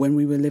 When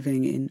we were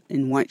living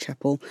in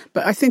Whitechapel.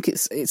 But I think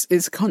it's a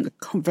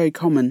very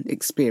common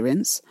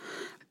experience.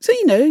 So,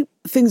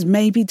 things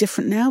may be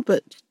different now,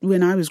 but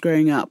when I was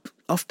growing up,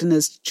 often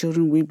as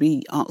children, we'd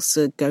be asked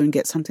to go and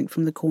get something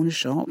from the corner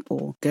shop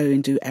or go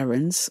and do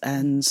errands.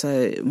 And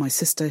so my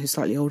sister, who's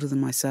slightly older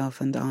than myself,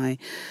 and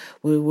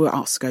we were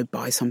asked to go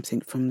buy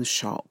something from the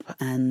shop.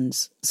 And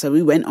so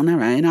we went on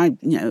our own.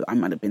 I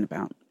might have been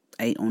about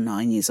 8 or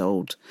 9 years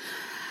old.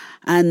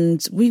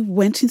 And we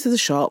went into the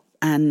shop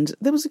and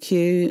there was a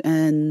queue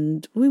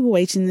and we were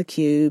waiting in the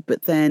queue,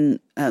 but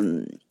then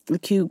the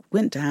queue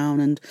went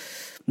down and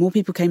more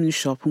people came in the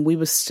shop, and we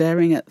were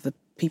staring at the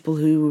people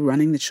who were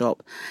running the shop,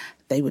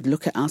 they would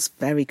look at us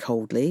very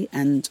coldly,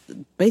 and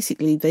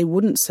basically they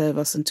wouldn't serve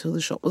us until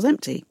the shop was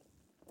empty.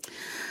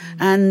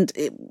 And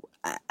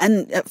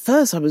at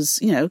first I was,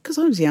 because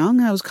I was young,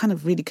 I was kind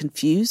of really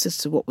confused as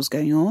to what was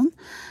going on.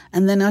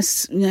 And then I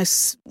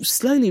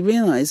slowly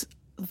realised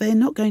they're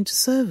not going to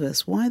serve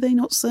us. Why are they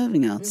not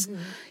serving us?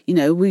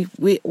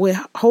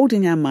 We're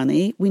holding our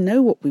money. We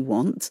know what we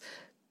want.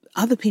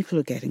 Other people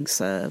are getting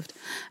served.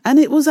 And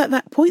it was at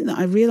that point that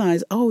I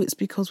realised, it's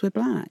because we're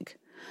black,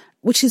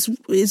 which is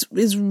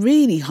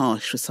really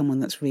harsh for someone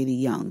that's really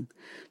young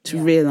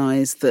to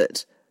realise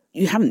that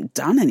you haven't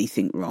done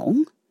anything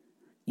wrong.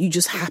 You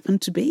just happen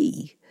to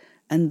be.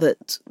 And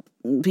that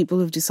people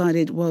have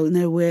decided, well,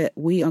 no,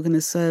 we are going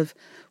to serve,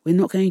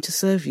 we're not going to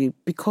serve you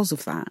because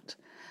of that.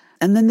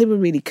 And then they were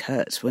really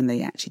curt when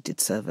they actually did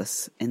serve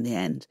us in the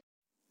end.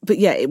 But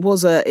yeah, it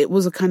was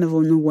a kind of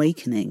an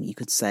awakening, you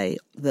could say,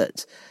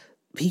 that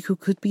people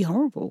could be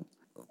horrible.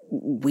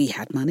 We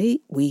had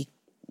money. We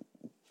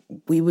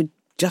were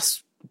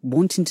just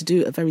wanting to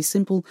do a very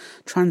simple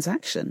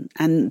transaction.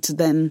 And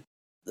then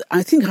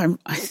I think I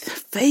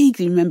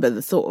vaguely remember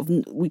the thought of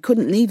we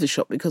couldn't leave the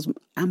shop because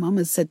our mum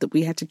had said that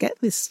we had to get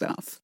this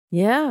stuff.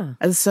 Yeah.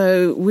 And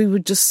so we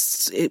would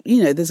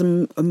there's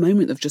a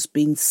moment of just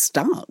being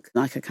stuck,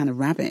 like a kind of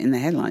rabbit in the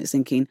headlights,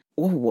 thinking,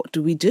 what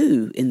do we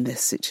do in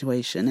this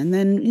situation? And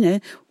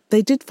then,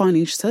 they did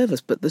finally serve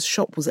us, but the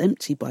shop was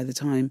empty by the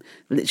time,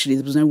 literally,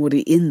 there was nobody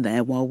in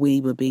there while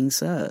we were being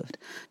served.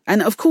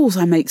 And of course,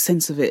 I make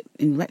sense of it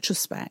in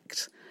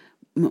retrospect,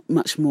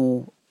 much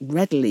more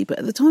readily. But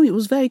at the time, it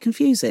was very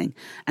confusing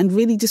and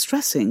really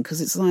distressing because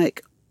it's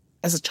like,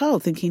 as a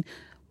child, thinking,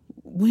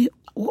 what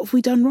have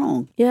we done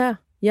wrong? Yeah.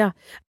 Yeah.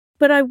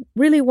 But I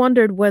really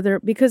wondered whether,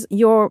 because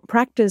your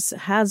practice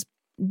has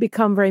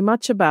become very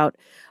much about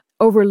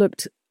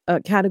overlooked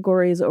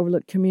categories,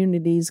 overlooked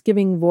communities,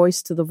 giving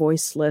voice to the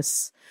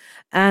voiceless.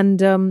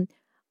 And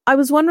I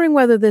was wondering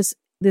whether this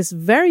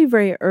very,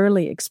 very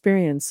early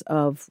experience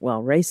of,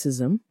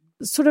 racism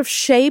sort of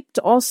shaped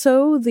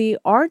also the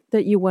art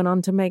that you went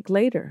on to make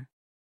later.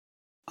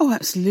 Oh,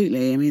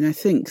 absolutely. I mean, I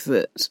think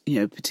that,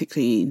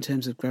 particularly in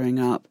terms of growing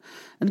up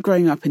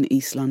in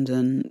East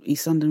London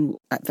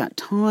at that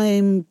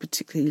time,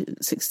 particularly the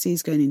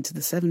 60s going into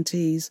the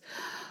 70s,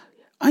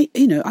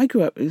 I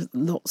grew up with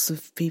lots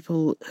of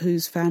people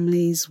whose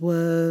families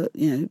were,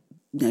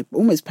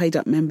 almost paid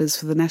up members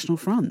for the National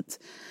Front,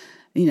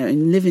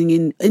 and living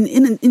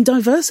in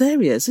diverse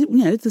areas.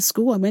 The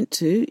school I went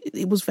to,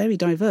 it was very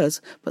diverse,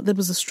 but there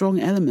was a strong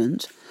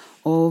element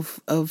of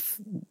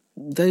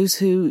those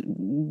who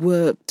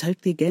were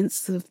totally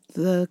against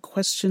the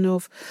question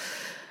of,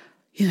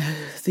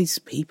 these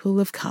people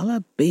of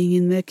colour being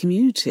in their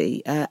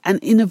community, and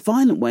in a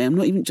violent way. I'm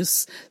not even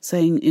just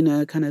saying in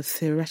a kind of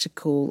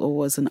theoretical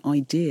or as an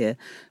idea,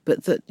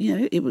 but that,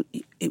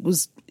 it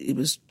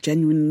was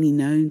genuinely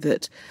known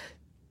that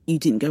you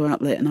didn't go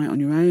out late at night on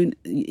your own.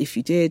 If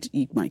you did,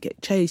 you might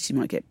get chased, you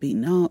might get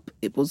beaten up.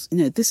 It was,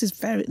 this is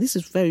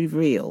very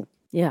real.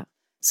 Yeah.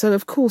 So,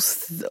 of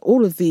course,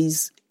 all of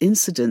these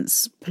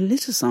incidents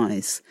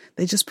politicise.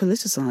 They just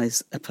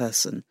politicise a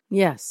person.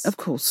 Yes. Of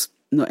course,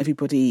 not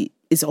everybody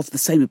is of the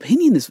same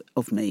opinion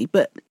of me,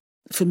 but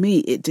for me,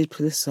 it did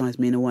politicise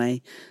me in a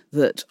way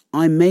that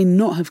I may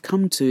not have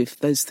come to if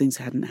those things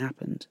hadn't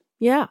happened.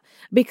 Yeah,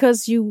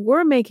 because you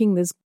were making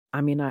this,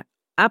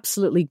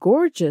 absolutely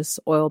gorgeous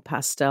oil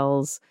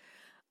pastels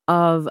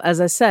of, as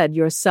I said,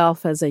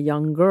 yourself as a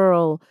young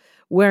girl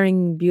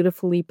wearing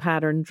beautifully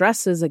patterned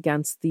dresses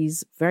against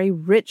these very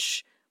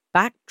rich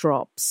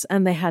backdrops.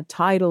 And they had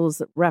titles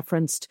that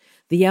referenced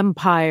the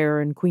Empire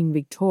and Queen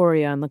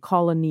Victoria and the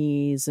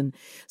colonies. And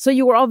so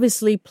you were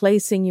obviously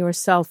placing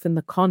yourself in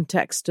the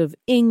context of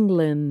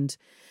England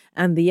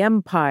and the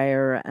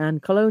Empire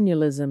and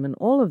colonialism and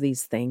all of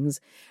these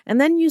things.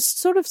 And then you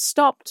sort of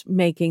stopped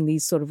making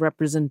these sort of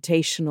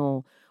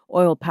representational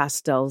oil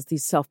pastels,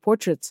 these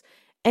self-portraits,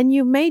 and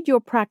you made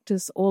your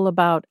practice all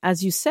about,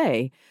 as you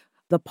say,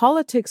 the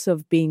politics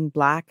of being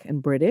Black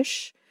and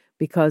British,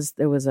 because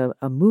there was a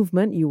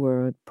movement. You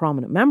were a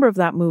prominent member of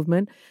that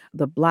movement,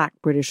 the Black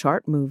British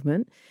art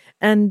movement.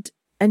 And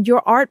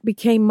your art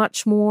became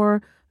much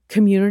more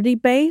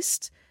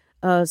community-based,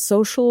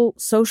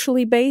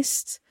 socially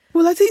based.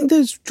 Well, I think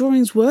those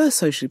drawings were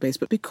socially based,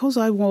 but because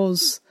I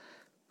was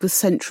the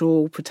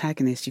central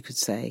protagonist, you could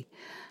say,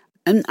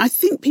 and I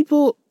think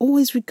people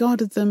always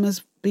regarded them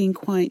as being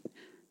quite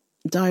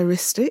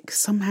diaristic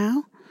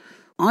somehow.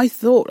 I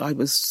thought I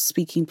was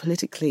speaking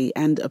politically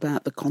and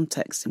about the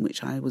context in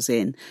which I was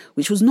in,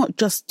 which was not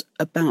just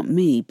about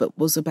me, but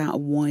was about a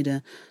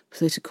wider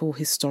political,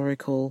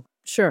 historical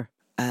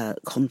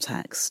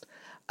context.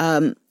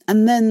 And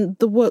then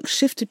the work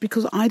shifted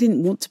because I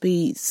didn't want to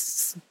be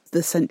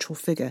the central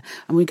figure.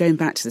 And we're going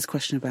back to this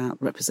question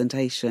about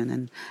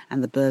representation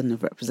and the burden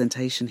of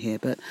representation here.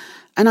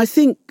 And I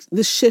think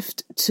the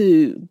shift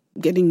to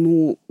getting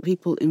more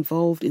people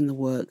involved in the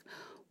work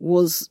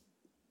was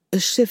a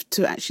shift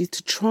to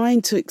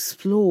trying to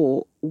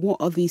explore what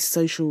are these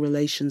social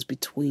relations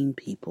between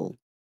people.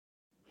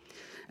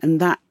 And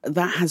that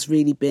has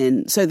really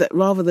been, so that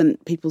rather than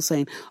people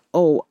saying,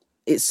 oh,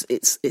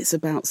 it's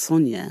about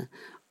Sonia,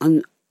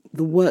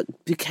 the work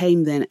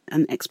became then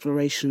an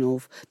exploration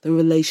of the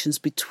relations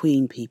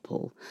between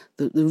people,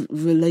 the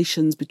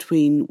relations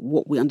between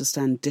what we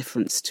understand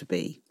difference to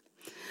be,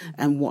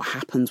 and what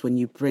happens when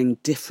you bring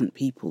different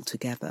people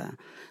together,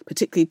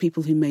 particularly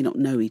people who may not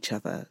know each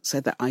other. So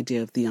that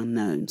idea of the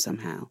unknown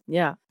somehow.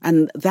 Yeah.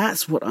 And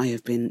that's what I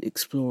have been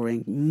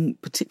exploring,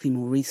 particularly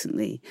more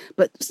recently.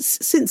 But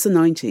since the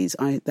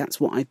 90s, that's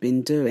what I've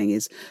been doing,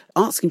 is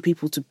asking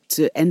people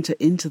to enter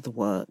into the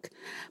work,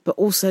 but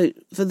also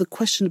for the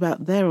question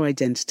about their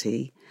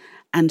identity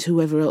and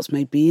whoever else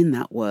may be in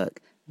that work,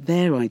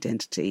 their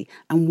identity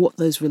and what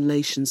those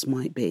relations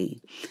might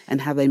be and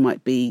how they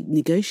might be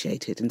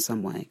negotiated in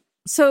some way.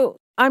 So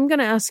I'm going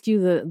to ask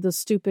you the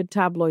stupid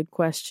tabloid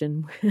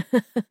question.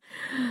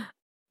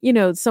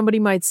 Somebody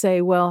might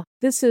say, well,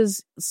 this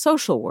is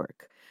social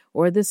work,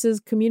 or this is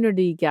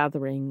community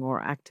gathering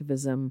or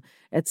activism,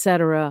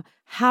 etc.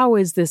 How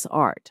is this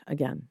art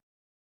again?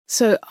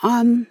 So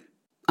I'm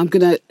going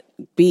to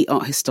be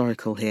art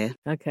historical here.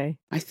 Okay.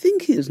 I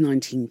think it was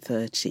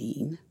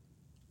 1913.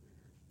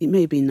 It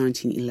may be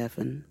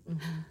 1911.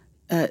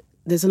 Mm-hmm.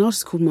 There's an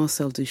artist called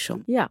Marcel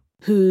Duchamp. Yeah.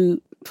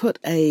 Who put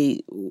a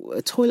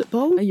toilet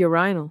bowl. A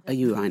urinal.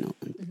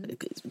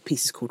 Mm-hmm.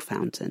 Piece is called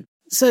Fountain.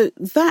 So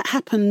that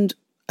happened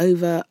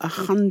over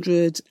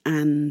 100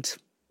 and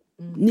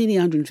nearly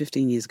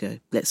 115 years ago,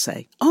 let's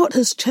say. Art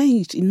has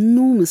changed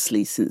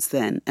enormously since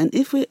then. And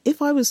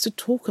if I was to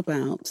talk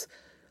about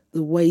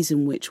the ways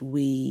in which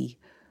we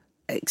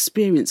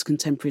experience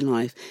contemporary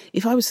life,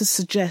 if I was to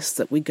suggest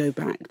that we go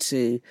back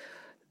to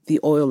the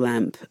oil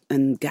lamp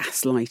and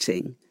gas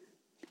lighting,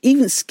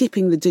 even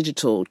skipping the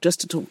digital,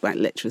 just to talk about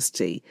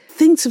electricity,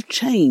 things have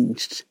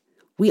changed.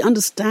 We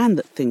understand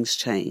that things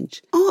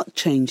change. Art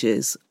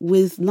changes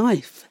with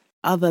life,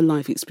 other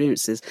life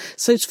experiences.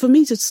 So it's for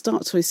me to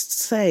start to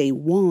say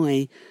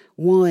why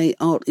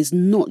art is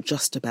not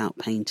just about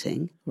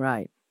painting.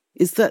 Right.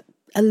 Is that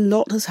a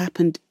lot has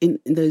happened in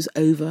those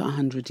over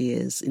 100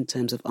 years in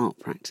terms of art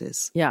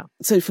practice. Yeah.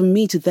 So for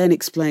me to then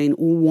explain,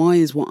 why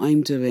is what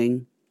I'm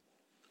doing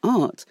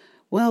art?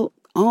 Well,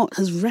 art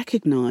has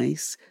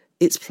recognised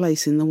its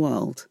place in the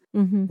world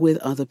with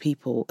other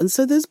people. And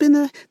so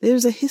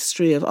there's a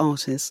history of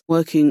artists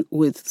working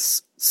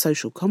with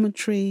social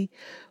commentary,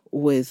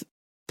 with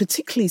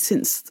particularly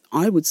since the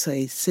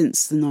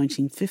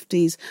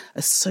 1950s,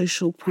 a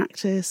social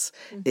practice.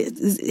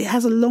 It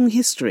has a long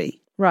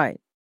history. Right.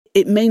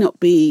 It may not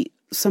be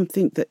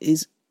something that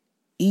is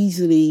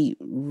easily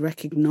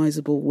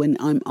recognisable when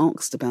I'm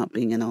asked about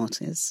being an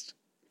artist.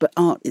 But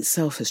art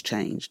itself has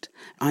changed.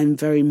 I'm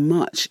very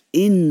much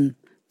in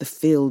the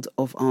field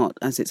of art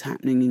as it's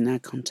happening in our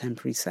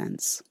contemporary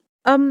sense.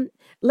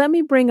 Let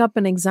me bring up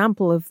an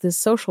example of this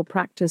social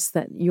practice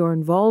that you're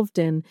involved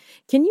in.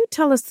 Can you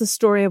tell us the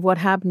story of what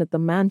happened at the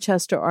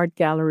Manchester Art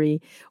Gallery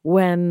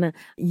when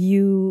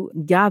you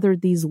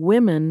gathered these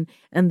women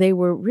and they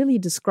were really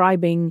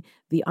describing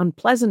the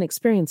unpleasant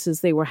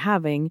experiences they were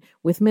having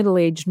with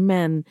middle-aged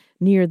men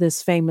near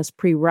this famous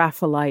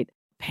pre-Raphaelite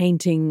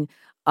painting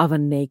of a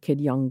naked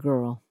young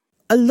girl?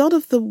 A lot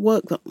of the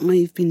work that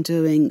I've been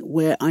doing,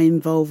 where I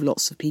involve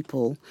lots of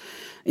people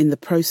in the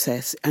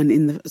process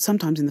and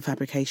sometimes in the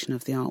fabrication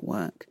of the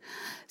artwork,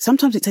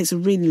 sometimes it takes a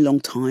really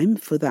long time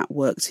for that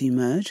work to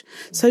emerge.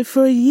 So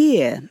for a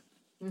year,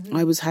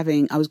 I was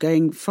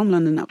going from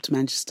London up to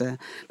Manchester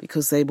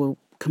because they were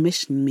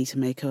commissioning me to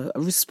make a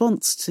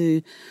response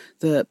to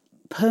the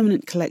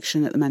permanent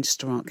collection at the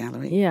Manchester Art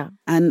Gallery. Yeah.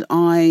 And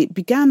I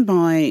began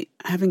by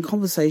having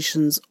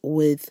conversations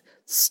with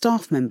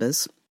staff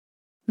members,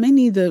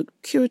 mainly the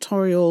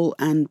curatorial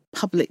and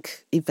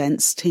public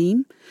events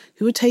team,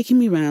 who were taking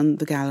me around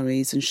the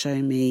galleries and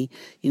showing me,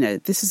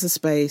 this is the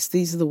space,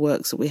 these are the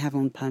works that we have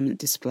on permanent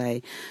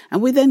display.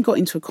 And we then got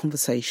into a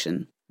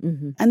conversation.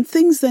 Mm-hmm. And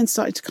things then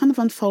started to kind of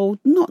unfold,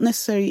 not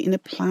necessarily in a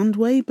planned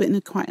way, but in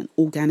a quite an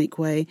organic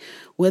way,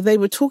 where they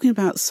were talking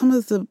about some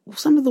of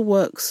the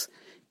works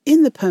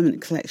in the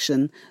permanent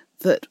collection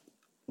that,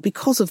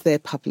 because of their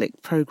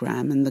public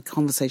programme and the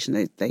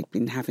conversation they've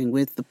been having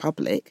with the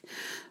public,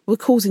 were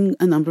causing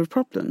a number of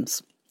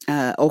problems,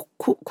 or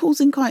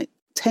causing quite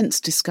tense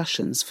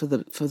discussions for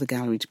the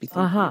gallery to be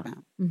thinking about.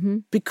 Mm-hmm.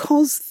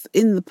 Because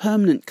in the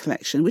permanent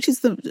collection, which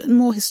is the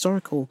more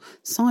historical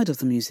side of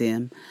the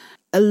museum,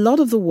 a lot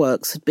of the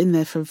works had been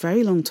there for a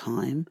very long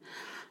time,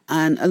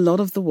 and a lot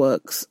of the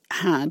works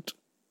had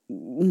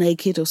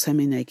naked or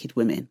semi-naked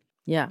women.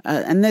 Yeah.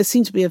 And there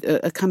seemed to be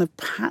a kind of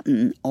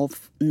pattern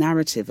of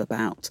narrative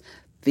about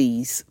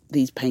these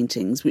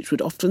paintings, which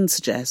would often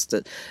suggest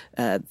that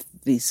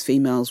these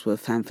females were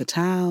femme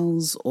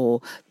fatales,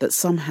 or that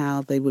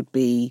somehow they would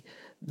be...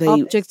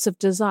 objects of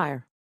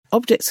desire.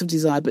 Objects of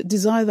desire, but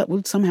desire that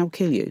would somehow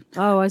kill you.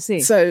 Oh, I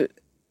see. So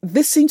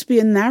this seemed to be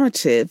a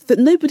narrative that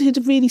nobody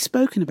had really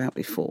spoken about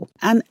before.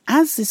 And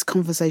as this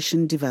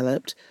conversation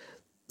developed,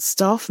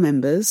 staff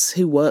members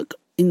who work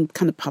in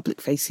kind of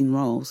public-facing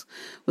roles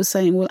were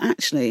saying, well,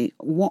 actually,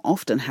 what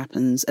often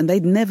happens, and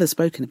they'd never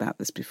spoken about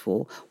this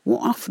before,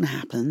 what often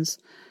happens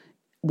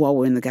while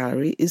we're in the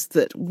gallery is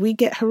that we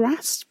get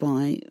harassed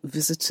by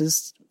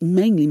visitors,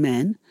 mainly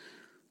men.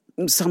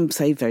 Some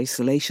say very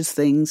salacious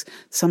things.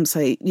 Some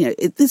say,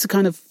 there's a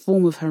kind of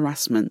form of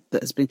harassment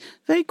that has been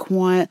very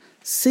quiet,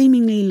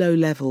 seemingly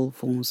low-level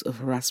forms of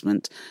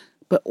harassment,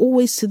 but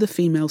always to the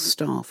female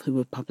staff who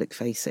were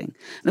public-facing.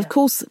 And of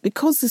course,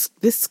 because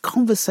this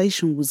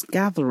conversation was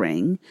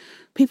gathering,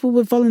 people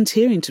were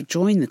volunteering to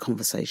join the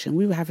conversation.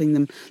 We were having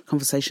them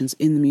conversations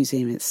in the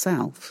museum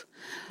itself.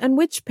 And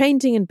which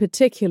painting in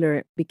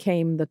particular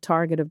became the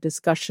target of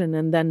discussion,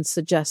 and then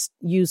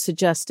you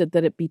suggested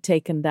that it be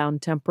taken down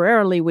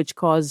temporarily, which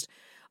caused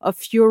a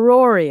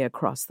furore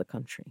across the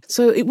country?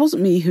 So it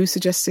wasn't me who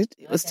suggested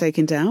it was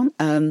taken down,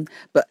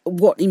 but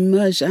what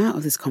emerged out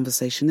of this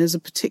conversation, there's a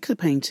particular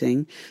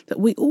painting that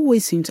we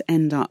always seem to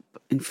end up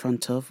in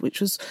front of, which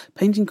was a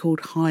painting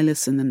called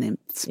Hylas and the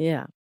Nymphs.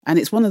 Yeah. And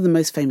it's one of the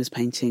most famous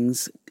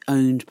paintings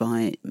owned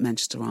by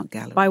Manchester Art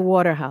Gallery. By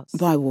Waterhouse.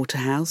 By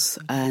Waterhouse.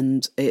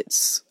 And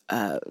it's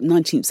a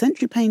 19th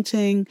century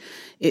painting.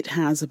 It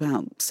has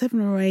about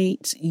 7 or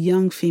 8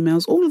 young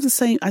females, all of the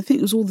same, I think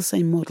it was all the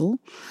same model,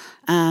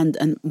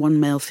 and one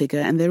male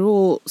figure. And they're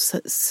all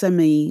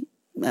semi,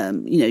 they're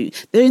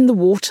in the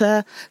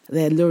water.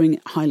 They're luring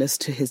Hylas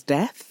to his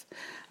death.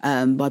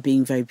 By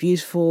being very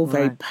beautiful,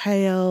 very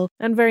pale.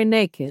 And very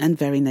naked.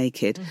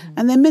 Mm-hmm.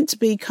 And they're meant to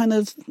be kind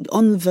of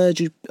on the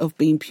verge of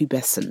being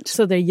pubescent.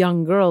 So they're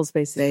young girls,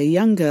 basically. They're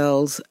young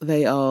girls.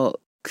 They are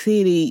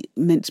clearly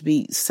meant to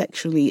be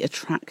sexually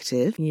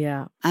attractive.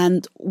 Yeah.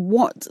 And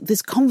what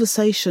this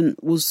conversation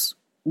was...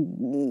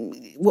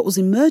 What was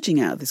emerging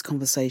out of this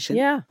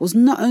conversation was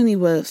not only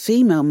were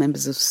female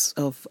members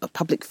of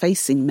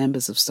public-facing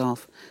members of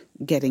staff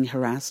getting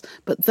harassed,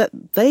 but that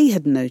they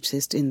had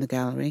noticed in the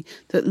gallery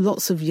that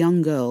lots of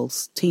young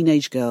girls,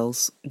 teenage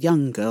girls,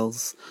 young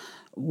girls,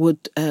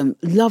 would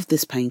love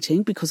this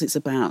painting because it's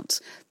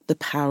about the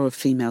power of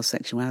female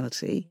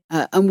sexuality,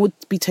 and would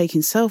be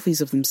taking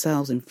selfies of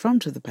themselves in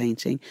front of the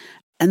painting.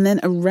 And then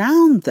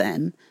around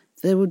them,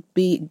 there would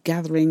be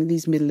gathering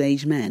these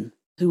middle-aged men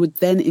who would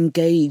then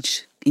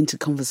engage into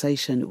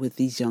conversation with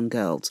these young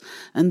girls,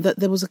 and that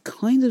there was a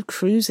kind of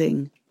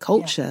cruising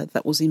culture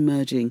that was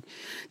emerging.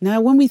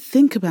 Now, when we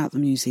think about the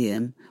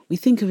museum, we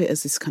think of it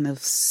as this kind of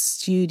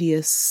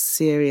studious,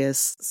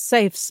 serious...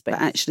 safe space.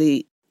 But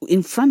actually,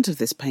 in front of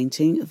this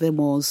painting, there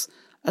was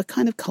a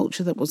kind of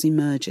culture that was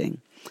emerging.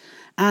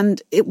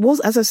 And it was,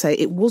 as I say,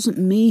 it wasn't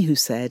me who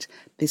said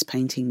this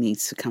painting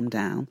needs to come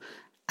down.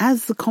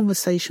 As the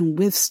conversation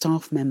with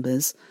staff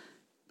members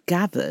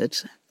gathered,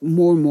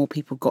 more and more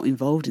people got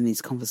involved in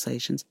these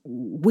conversations.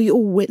 We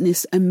all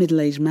witnessed a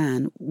middle-aged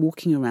man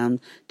walking around,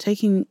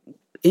 taking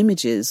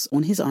images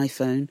on his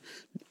iPhone,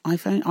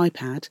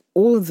 iPad,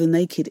 all of the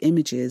naked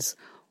images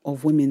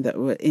of women that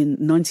were in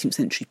 19th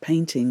century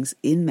paintings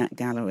in that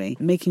gallery,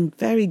 making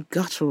very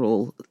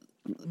guttural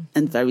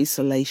and very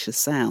salacious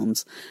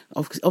sounds.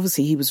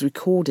 Obviously, he was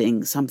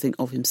recording something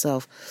of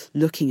himself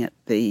looking at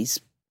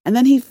these. And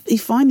then he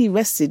finally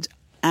rested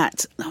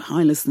at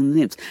Hylas and the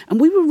Nymphs. And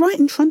we were right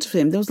in front of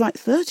him. There was like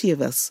 30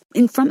 of us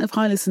in front of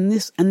Hylas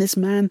and this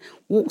man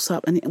walks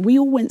up and we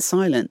all went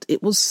silent.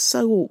 It was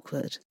so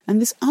awkward. And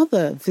this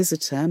other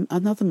visitor,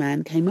 another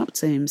man, came up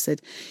to him and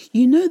said,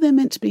 they're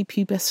meant to be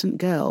pubescent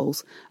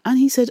girls. And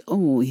he said,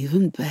 oh,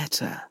 even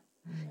better.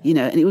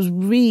 And it was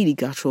really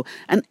guttural.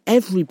 And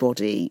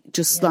everybody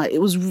it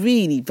was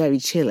really very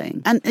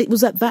chilling. And it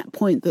was at that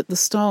point that the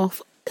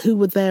staff who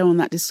were there on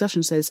that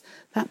discussion says,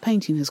 that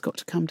painting has got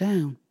to come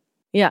down.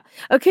 Yeah.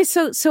 Okay.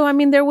 So I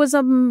mean, there was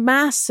a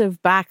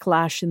massive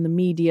backlash in the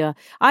media.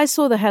 I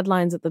saw the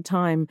headlines at the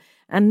time,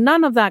 and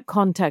none of that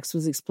context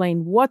was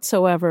explained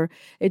whatsoever.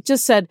 It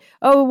just said,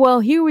 oh, well,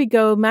 here we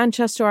go.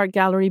 Manchester Art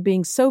Gallery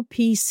being so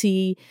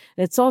PC.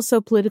 It's also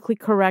politically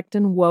correct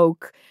and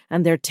woke.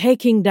 And they're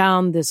taking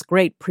down this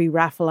great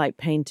pre-Raphaelite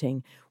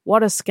painting.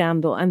 What a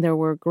scandal. And there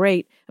were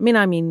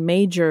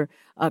major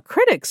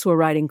critics were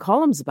writing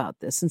columns about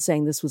this and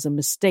saying this was a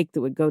mistake that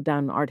would go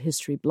down in art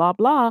history, blah,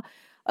 blah.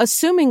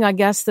 Assuming, I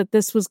guess, that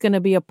this was going to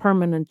be a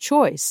permanent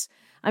choice.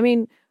 I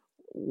mean,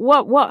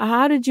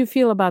 how did you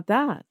feel about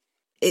that?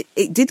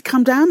 It did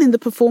come down in the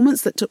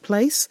performance that took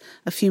place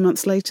a few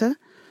months later.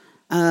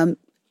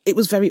 It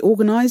was very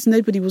organised.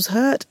 Nobody was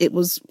hurt. It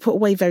was put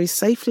away very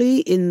safely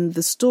in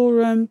the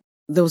storeroom.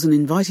 There was an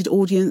invited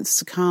audience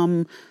to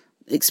come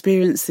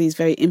experience these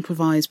very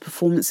improvised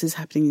performances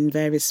happening in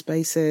various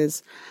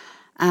spaces.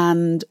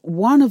 And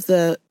one of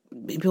the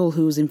people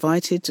who was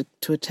invited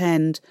to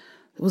attend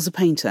was a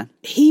painter.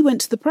 He went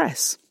to the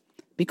press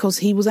because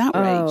he was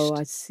outraged. Oh,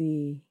 I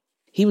see.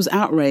 He was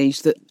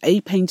outraged that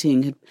a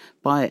painting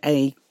by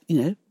a,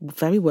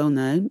 very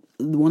well-known,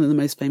 one of the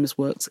most famous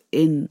works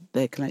in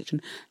their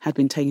collection, had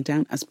been taken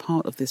down as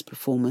part of this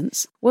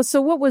performance. Well,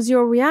 so what was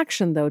your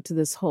reaction, though, to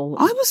this whole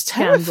I was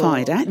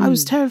terrified. I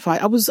was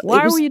terrified.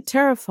 Why were you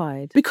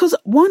terrified? Because,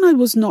 one, I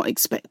was not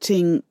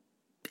expecting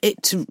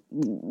it to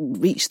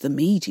reach the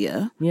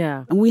media.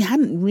 Yeah. And we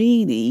hadn't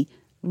really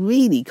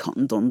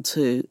cottoned on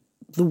to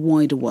the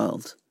wider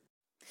world.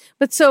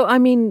 But so, I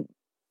mean,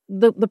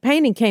 the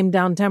painting came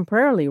down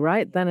temporarily,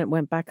 right? Then it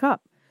went back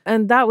up.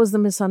 And that was the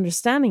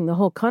misunderstanding. The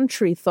whole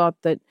country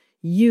thought that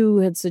you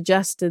had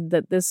suggested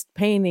that this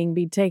painting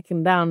be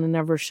taken down and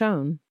never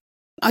shown.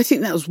 I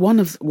think that was one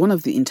of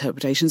the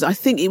interpretations. I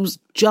think it was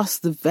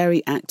just the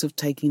very act of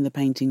taking the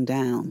painting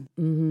down.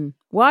 Mm-hmm.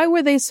 Why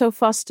were they so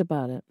fussed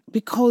about it?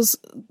 Because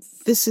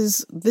this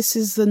is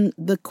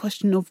the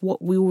question of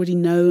what we already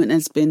know and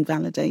has been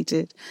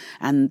validated,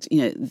 and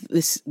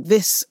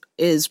this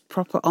is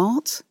proper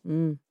art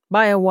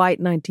by a white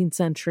 19th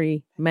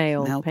century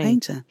male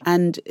painter,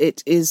 and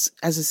it is,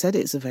 as I said,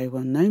 it's a very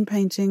well known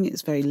painting.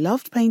 It's a very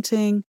loved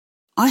painting.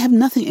 I have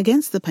nothing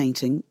against the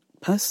painting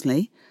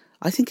personally.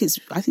 I think it's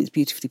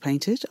beautifully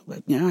painted.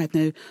 I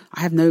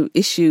have no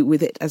issue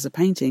with it as a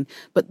painting,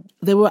 but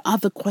there were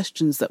other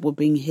questions that were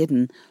being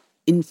hidden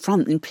in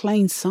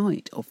plain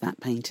sight of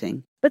that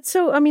painting. But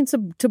so, I mean,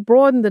 to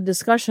broaden the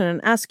discussion and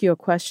ask you a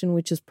question,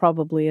 which is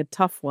probably a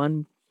tough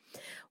one,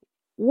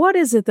 what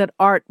is it that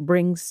art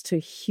brings to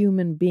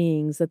human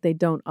beings that they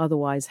don't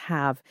otherwise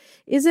have?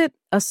 Is it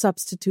a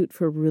substitute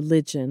for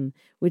religion,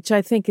 which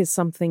I think is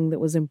something that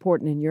was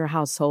important in your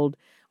household,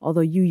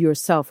 although you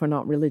yourself are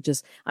not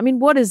religious? I mean,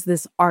 what is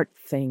this art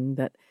thing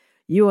that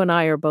you and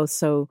I are both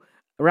so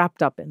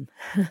wrapped up in?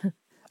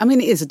 I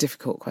mean, it is a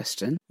difficult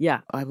question.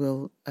 Yeah. I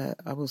will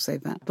say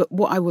that. But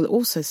what I will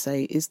also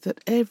say is that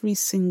every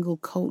single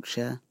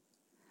culture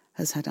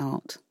has had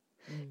art.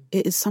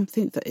 It is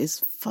something that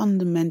is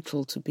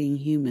fundamental to being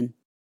human.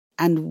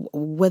 And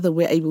whether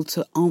we're able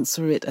to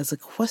answer it as a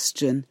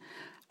question,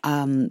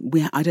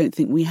 I don't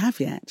think we have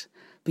yet.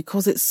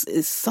 Because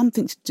it's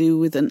something to do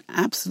with an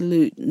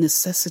absolute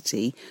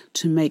necessity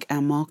to make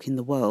our mark in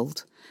the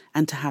world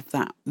and to have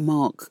that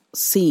mark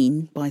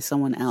seen by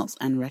someone else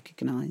and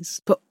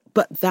recognised. But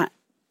that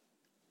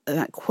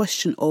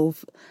question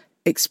of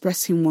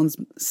expressing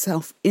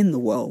oneself in the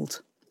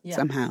world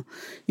somehow,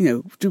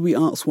 do we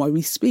ask why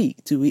we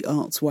speak? Do we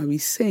ask why we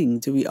sing?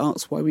 Do we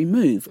ask why we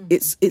move?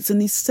 Mm-hmm. It's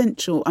an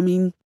essential. I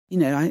mean,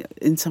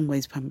 in some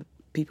ways,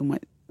 people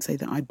might say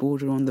that I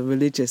border on the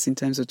religious in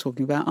terms of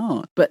talking about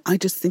art, but I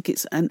just think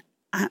it's an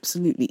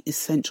absolutely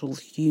essential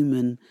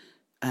human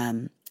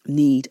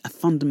need, a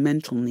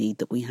fundamental need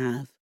that we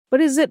have. But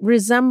is it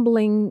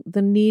resembling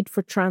the need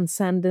for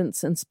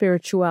transcendence and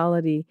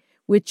spirituality,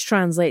 which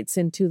translates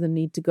into the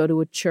need to go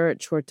to a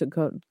church or to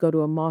go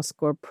to a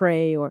mosque or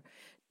pray? Or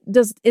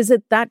is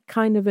it that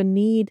kind of a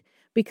need?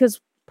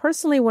 Because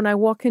personally, when I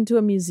walk into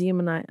a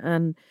museum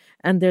and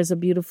there's a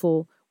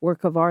beautiful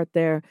work of art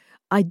there,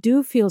 I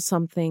do feel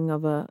something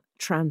of a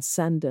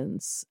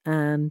transcendence,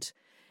 and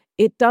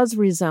it does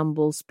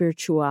resemble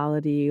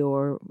spirituality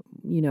or,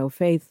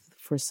 faith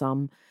for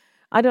some.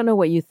 I don't know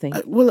what you think.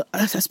 Well,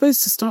 I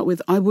suppose to start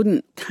with, I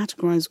wouldn't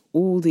categorize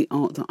all the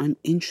art that I'm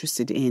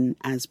interested in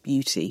as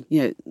beauty.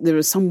 There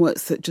are some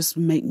works that just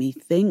make me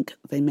think,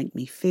 they make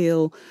me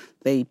feel,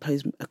 they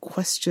pose a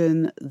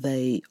question,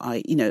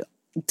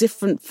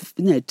 different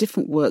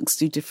works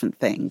do different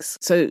things.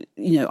 So,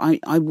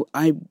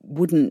 I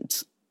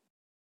wouldn't,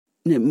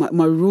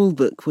 my rule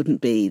book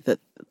wouldn't be that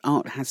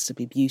art has to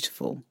be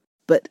beautiful.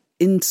 But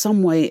in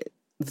some way,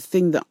 the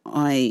thing that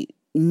I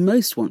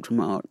most want from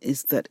art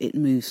is that it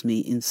moves me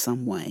in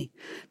some way,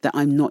 that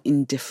I'm not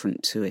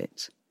indifferent to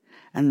it.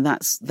 And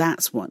that's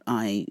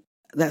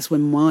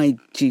when my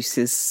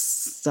juices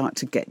start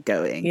to get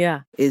going.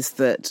 Yeah. Is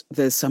that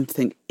there's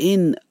something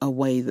in a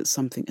way that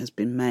something has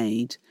been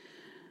made,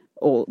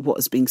 or what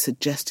is being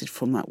suggested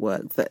from that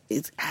work, that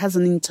it has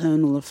an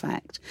internal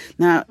effect.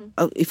 Now,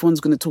 if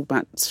one's going to talk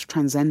about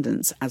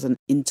transcendence as an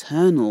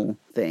internal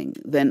thing,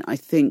 then I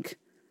think,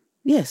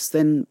 yes,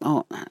 then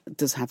art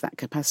does have that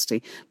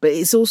capacity. But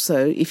it's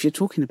also, if you're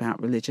talking about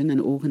religion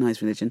and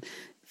organised religion,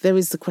 there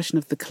is the question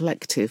of the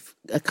collective,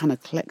 a kind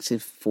of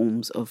collective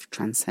forms of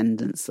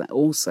transcendence that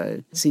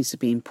also seems to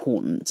be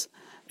important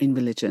in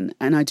religion.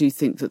 And I do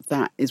think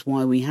that is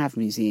why we have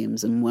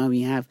museums and why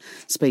we have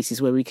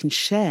spaces where we can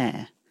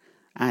share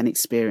an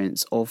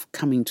experience of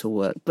coming to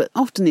work, but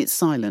often it's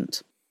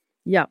silent.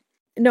 Yeah.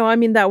 No, I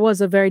mean, that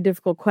was a very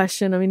difficult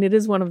question. I mean, it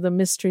is one of the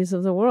mysteries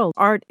of the world.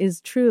 Art is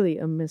truly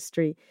a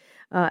mystery.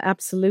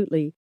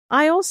 Absolutely.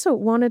 I also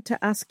wanted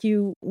to ask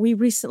you, we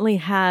recently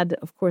had,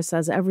 of course,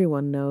 as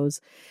everyone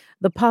knows,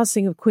 the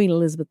passing of Queen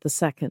Elizabeth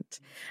II.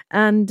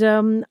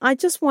 And I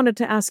just wanted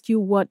to ask you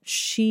what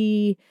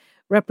she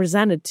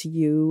represented to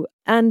you.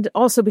 And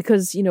also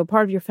because,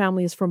 part of your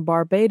family is from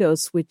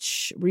Barbados,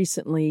 which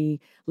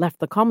recently left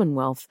the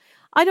Commonwealth.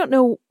 I don't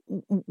know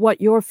what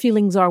your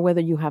feelings are,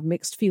 whether you have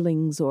mixed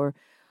feelings, or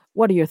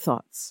what are your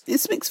thoughts?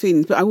 It's mixed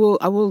feelings, but I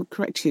will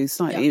correct you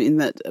slightly in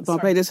that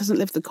Barbados hasn't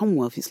left the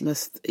Commonwealth.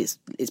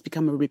 It's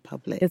become a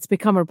republic. It's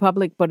become a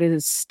republic, but it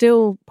is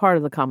still part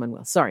of the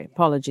Commonwealth. Sorry,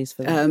 apologies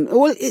for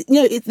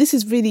that. This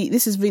is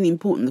really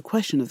important. The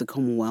question of the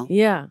Commonwealth,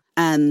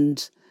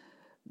 and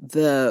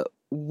the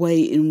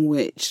way in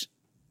which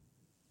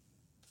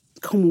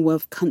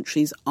Commonwealth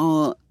countries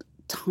are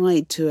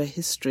tied to a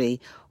history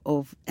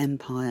of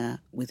empire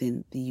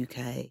within the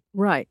UK.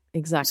 Right,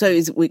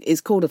 exactly. So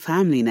it's called a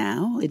family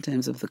now in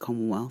terms of the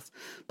Commonwealth,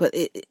 but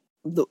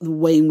the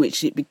way in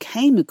which it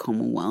became a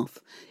Commonwealth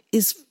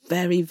is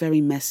very,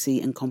 very messy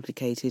and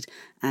complicated,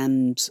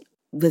 and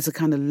there's a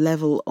kind of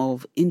level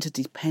of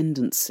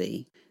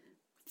interdependency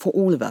for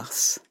all of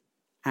us,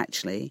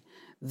 actually,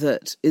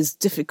 that is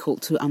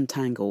difficult to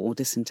untangle or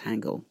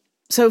disentangle.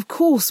 So, of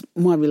course,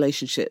 my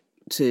relationship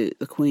to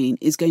the Queen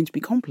is going to be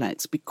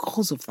complex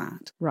because of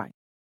that. Right.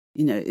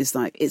 You know, it's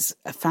like it's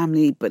a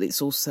family, but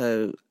it's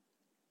also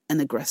an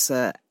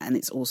aggressor, and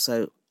it's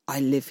also, I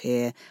live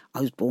here,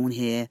 I was born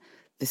here,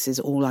 this is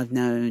all I've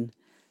known,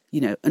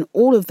 you know, and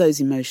all of those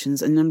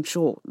emotions, and I'm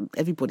sure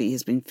everybody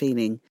has been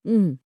feeling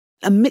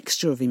a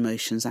mixture of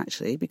emotions,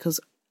 actually, because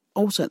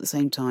also at the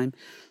same time,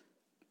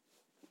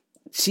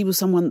 she was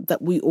someone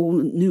that we all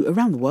knew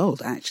around the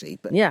world, actually,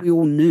 but we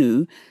all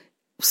knew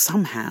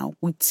somehow.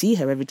 We'd see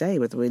her every day,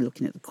 whether we're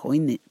looking at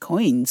the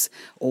coins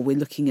or we're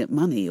looking at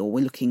money or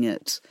we're looking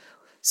at...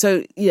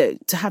 So, you know,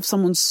 to have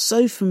someone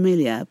so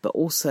familiar, but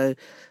also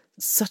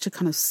such a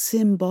kind of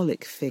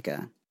symbolic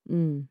figure,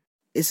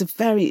 it's a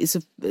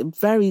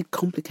very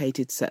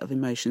complicated set of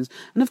emotions.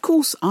 And of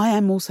course, I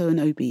am also an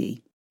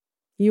OBE.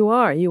 You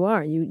are.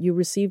 You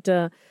received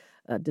a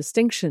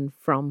distinction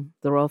from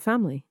the royal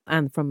family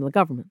and from the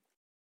government.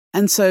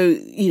 And so,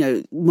 you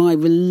know, my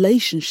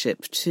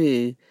relationship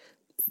to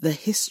the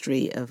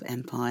history of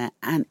empire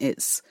and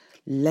its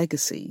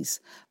legacies,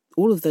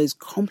 all of those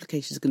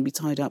complications are going to be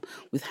tied up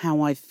with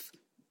how I've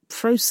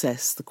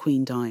processed the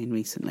Queen dying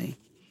recently.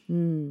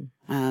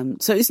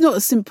 So it's not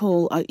a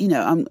simple,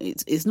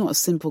 it's not a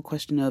simple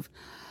question of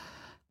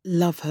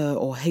love her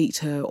or hate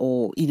her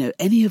or, you know,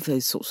 any of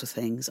those sorts of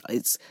things.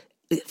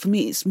 For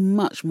me, it's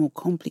much more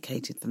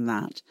complicated than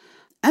that.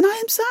 And I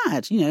am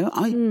sad,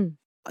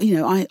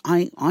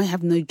 I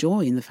have no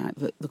joy in the fact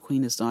that the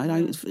Queen has died.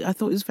 I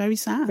thought it was very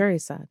sad. Very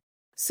sad.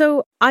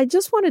 So I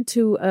just wanted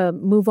to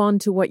move on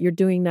to what you're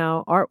doing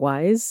now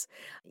art-wise.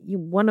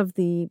 One of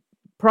the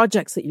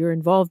projects that you're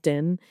involved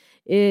in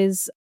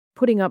is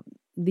putting up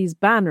these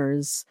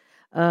banners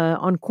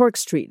on Cork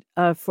Street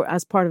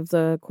as part of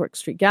the Cork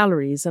Street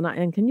Galleries.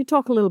 And can you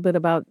talk a little bit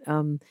about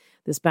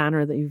this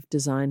banner that you've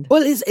designed?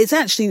 Well, it's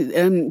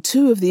actually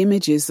two of the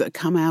images that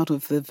come out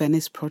of the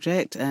Venice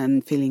project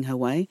and Feeling Her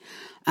Way.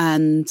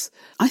 And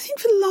I think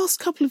for the last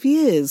couple of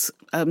years,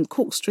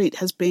 Cork Street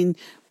has been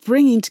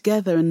bringing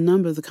together a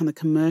number of the kind of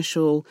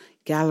commercial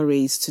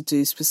galleries to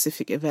do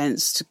specific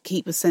events, to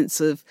keep a sense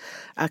of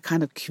a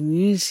kind of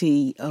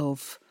community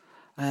of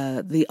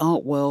the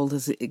art world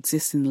as it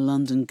exists in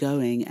London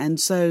going. And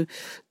so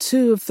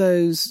two of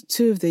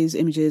these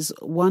images,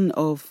 one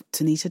of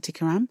Tanita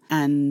Tikaram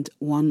and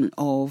one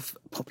of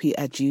Poppy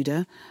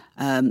Ajuda,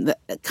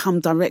 that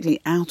come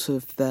directly out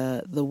of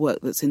the work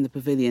that's in the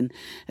pavilion,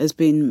 has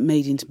been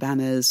made into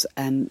banners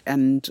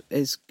and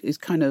is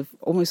kind of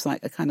almost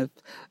like a kind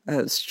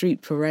of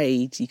street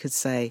parade, you could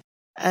say,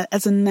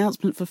 as an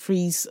announcement for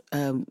Frieze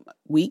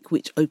Week,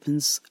 which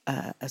opens,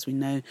 as we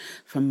know,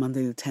 from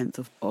Monday the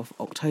 10th of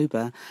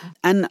October.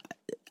 And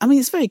I mean,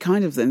 it's very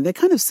kind of them. They're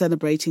kind of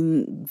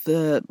celebrating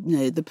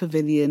the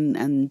pavilion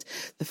and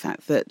the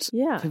fact that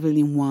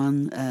Pavilion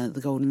won the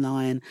Golden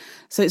Lion.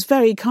 So it's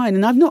very kind.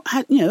 And I've not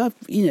had,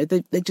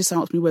 they just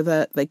asked me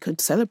whether they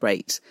could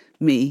celebrate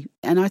me,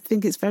 and I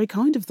think it's very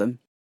kind of them.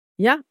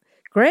 Yeah.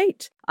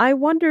 Great. I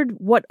wondered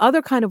what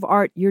other kind of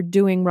art you're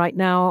doing right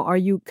now. Are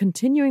you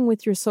continuing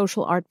with your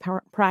social art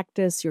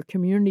practice, your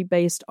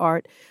community-based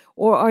art,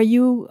 or are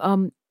you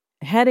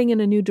heading in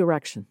a new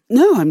direction?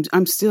 No,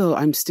 I'm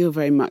still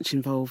very much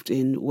involved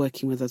in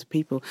working with other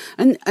people.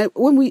 And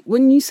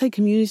when you say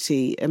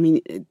community, I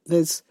mean,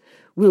 there's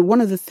one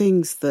of the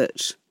things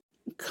that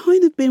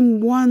kind of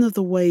been one of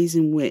the ways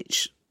in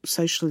which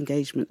social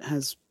engagement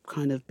has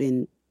kind of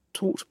been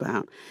talked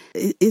about.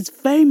 It's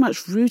very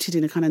much rooted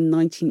in a kind of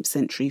 19th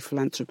century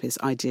philanthropist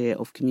idea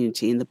of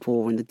community and the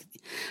poor and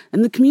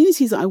the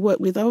communities that I work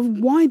with are a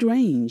wide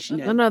range.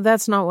 No,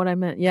 that's not what I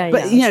meant.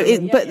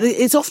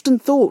 It's often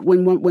thought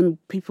when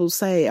people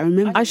say,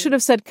 I should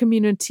have said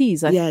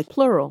communities.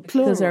 Plural,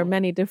 because there are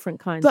many different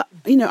kinds. But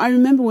I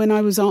remember when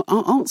I was at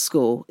art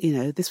school.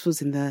 This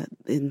was in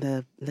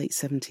the late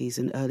 70s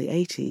and early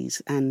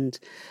 80s, and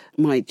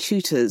my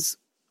tutors,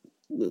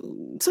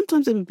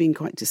 sometimes they were being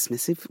quite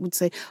dismissive, would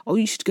say, "Oh,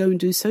 you should go and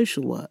do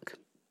social work,"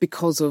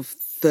 because of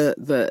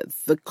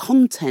the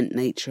content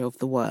nature of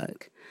the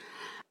work.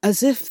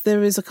 As if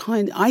there is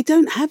I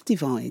don't have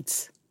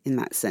divides in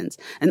that sense.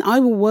 And I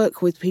will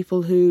work with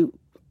people who,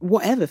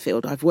 whatever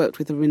field, I've worked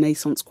with a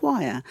Renaissance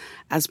choir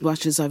as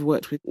much as I've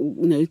worked with,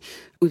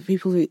 with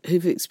people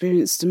who've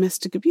experienced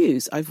domestic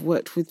abuse. I've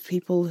worked with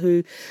people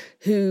who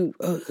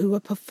are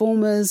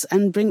performers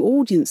and bring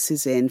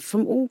audiences in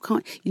from all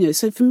kinds.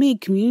 So for me,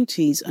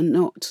 communities are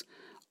not.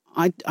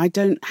 I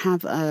don't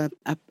have a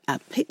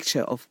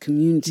picture of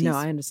communities. No,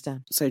 I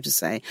understand. So to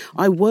say,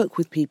 I work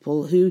with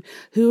people who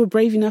are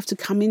brave enough to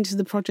come into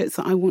the projects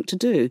that I want to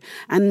do,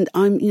 and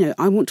I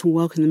want to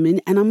welcome them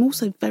in, and I'm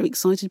also very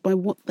excited by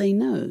what they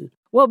know.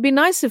 Well, it'd be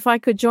nice if I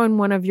could join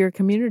one of your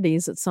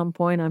communities at some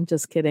point. I'm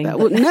just kidding.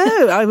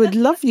 No, I would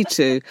love you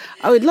to.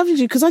 I would love you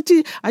to, because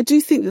I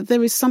do think that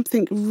there is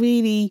something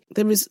really,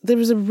 there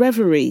is a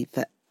reverie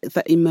that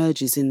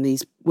emerges in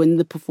these, when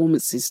the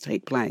performances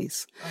take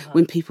place,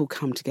 when people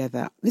come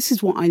together. This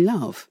is what I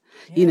love.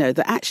 Yeah. You know,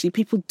 that actually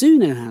people do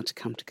know how to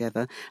come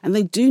together, and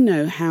they do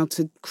know how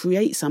to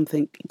create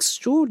something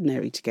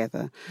extraordinary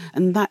together.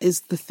 And that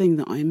is the thing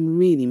that I'm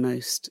really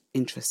most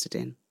interested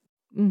in.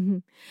 Mm-hmm.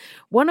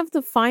 One of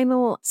the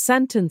final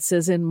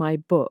sentences in my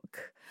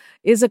book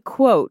is a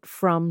quote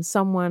from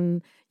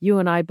someone you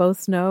and I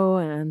both know,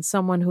 and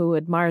someone who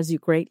admires you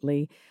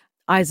greatly,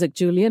 Isaac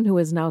Julien, who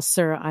is now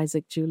Sir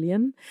Isaac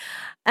Julien.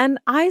 And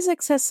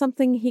Isaac says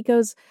something, he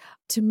goes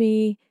to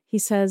me, he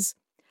says,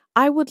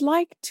 I would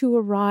like to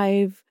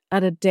arrive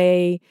at a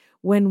day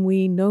when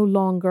we no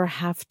longer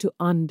have to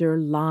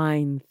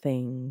underline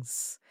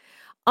things.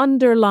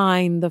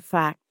 Underline the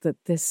fact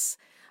that this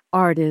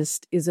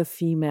artist is a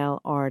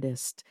female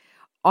artist.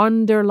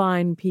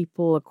 Underline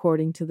people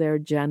according to their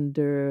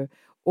gender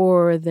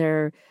or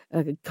their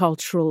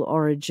cultural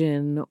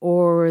origin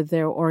or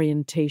their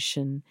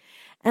orientation.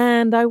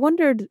 And I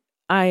wondered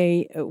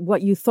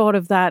what you thought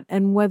of that,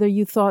 and whether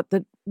you thought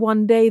that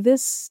one day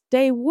this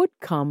day would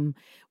come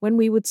when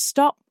we would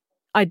stop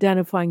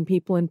identifying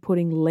people and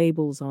putting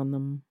labels on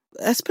them.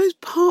 I suppose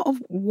part of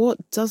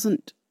what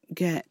doesn't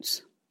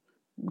get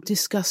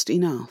discussed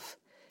enough,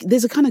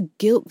 there's a kind of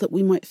guilt that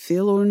we might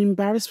feel, or an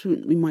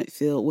embarrassment we might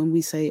feel, when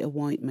we say a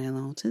white male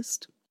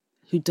artist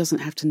who doesn't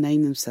have to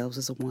name themselves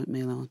as a white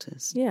male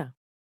artist. Yeah.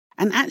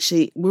 And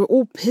actually, we're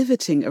all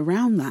pivoting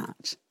around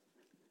that.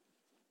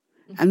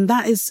 And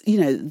that is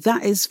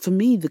for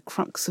me the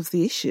crux of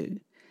the issue.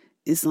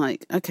 It's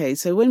like, okay,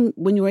 so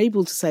when you're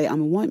able to say,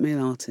 I'm a white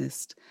male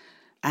artist,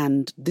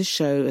 and this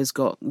show has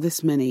got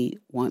this many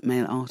white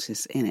male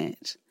artists in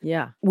it,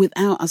 yeah,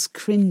 without us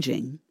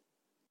cringing,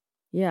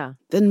 yeah,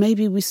 then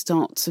maybe we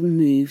start to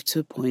move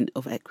to a point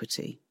of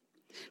equity.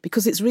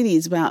 Because it's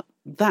about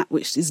that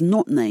which is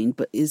not named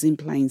but is in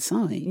plain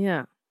sight.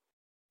 Yeah.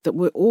 That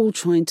we're all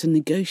trying to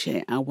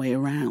negotiate our way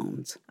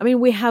around. I mean,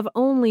 we have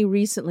only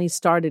recently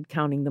started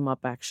counting them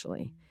up,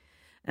 actually,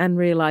 and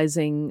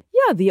realizing,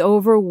 yeah, the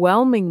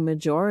overwhelming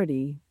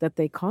majority that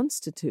they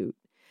constitute.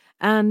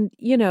 And,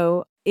 you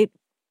know, it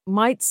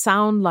might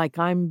sound like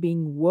I'm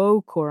being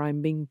woke or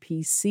I'm being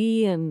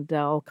PC, and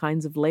all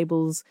kinds of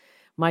labels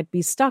might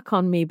be stuck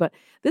on me, but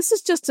this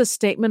is just a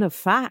statement of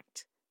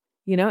fact.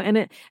 You know,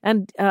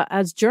 and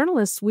as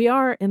journalists, we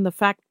are in the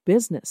fact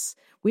business.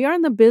 We are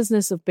in the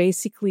business of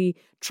basically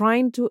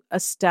trying to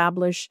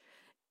establish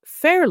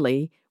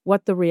fairly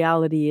what the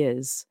reality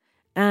is.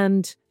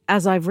 And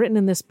as I've written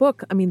in this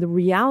book, I mean, the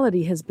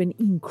reality has been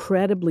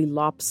incredibly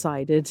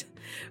lopsided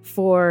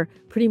for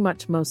pretty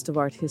much most of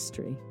art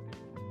history.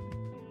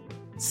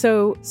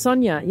 So,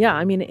 Sonia, yeah,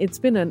 I mean, it's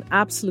been an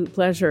absolute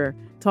pleasure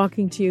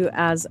talking to you,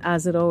 as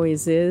it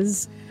always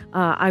is.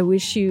 I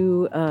wish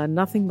you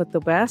nothing but the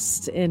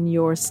best in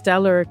your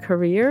stellar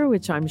career,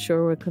 which I'm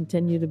sure will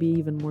continue to be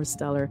even more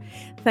stellar.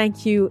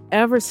 Thank you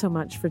ever so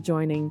much for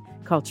joining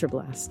Culture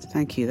Blast.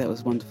 Thank you. That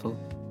was wonderful.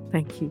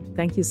 Thank you.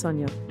 Thank you,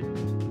 Sonia.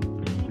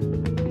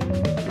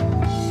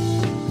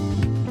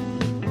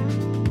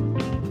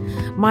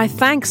 My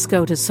thanks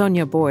go to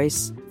Sonia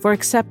Boyce for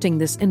accepting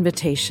this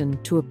invitation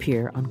to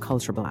appear on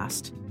Culture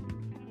Blast.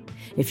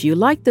 If you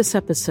liked this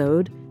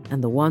episode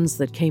and the ones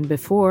that came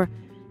before,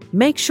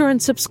 make sure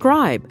and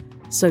subscribe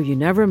so you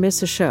never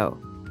miss a show.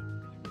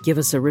 Give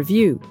us a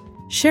review,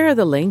 share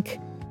the link,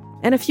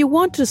 and if you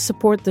want to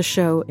support the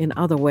show in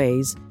other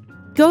ways,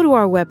 go to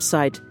our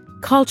website,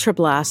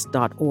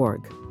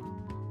 cultureblast.org.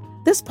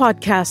 This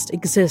podcast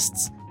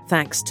exists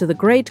thanks to the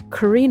great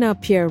Karina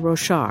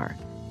Pierre-Rochard,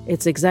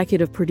 its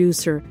executive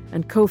producer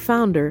and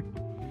co-founder,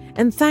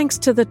 and thanks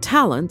to the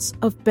talents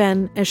of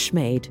Ben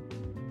Eshmaid,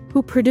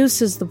 who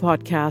produces the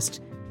podcast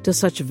to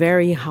such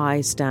very high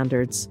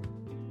standards.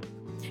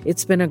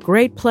 It's been a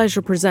great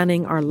pleasure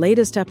presenting our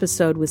latest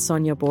episode with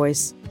Sonia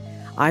Boyce.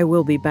 I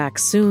will be back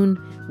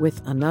soon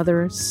with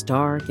another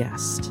star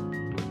guest.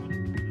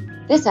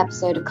 This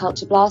episode of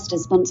Culture Blast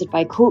is sponsored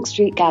by Cork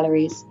Street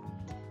Galleries.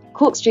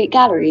 Cork Street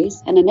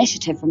Galleries, an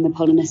initiative from the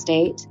Pollen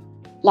Estate,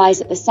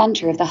 lies at the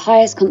centre of the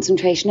highest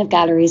concentration of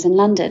galleries in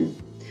London.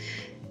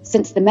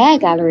 Since the Mayor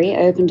Gallery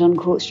opened on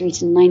Cork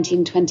Street in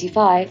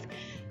 1925,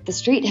 the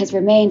street has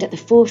remained at the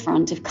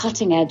forefront of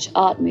cutting-edge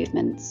art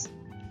movements.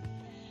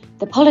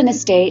 The Pollen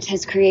Estate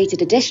has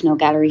created additional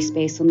gallery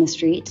space on the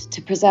street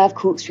to preserve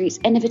Cork Street's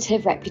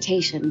innovative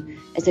reputation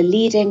as a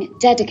leading,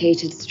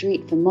 dedicated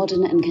street for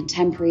modern and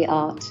contemporary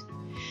art.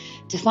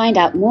 To find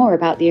out more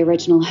about the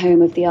original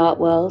home of the art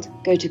world,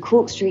 go to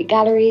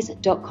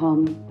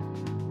corkstreetgalleries.com.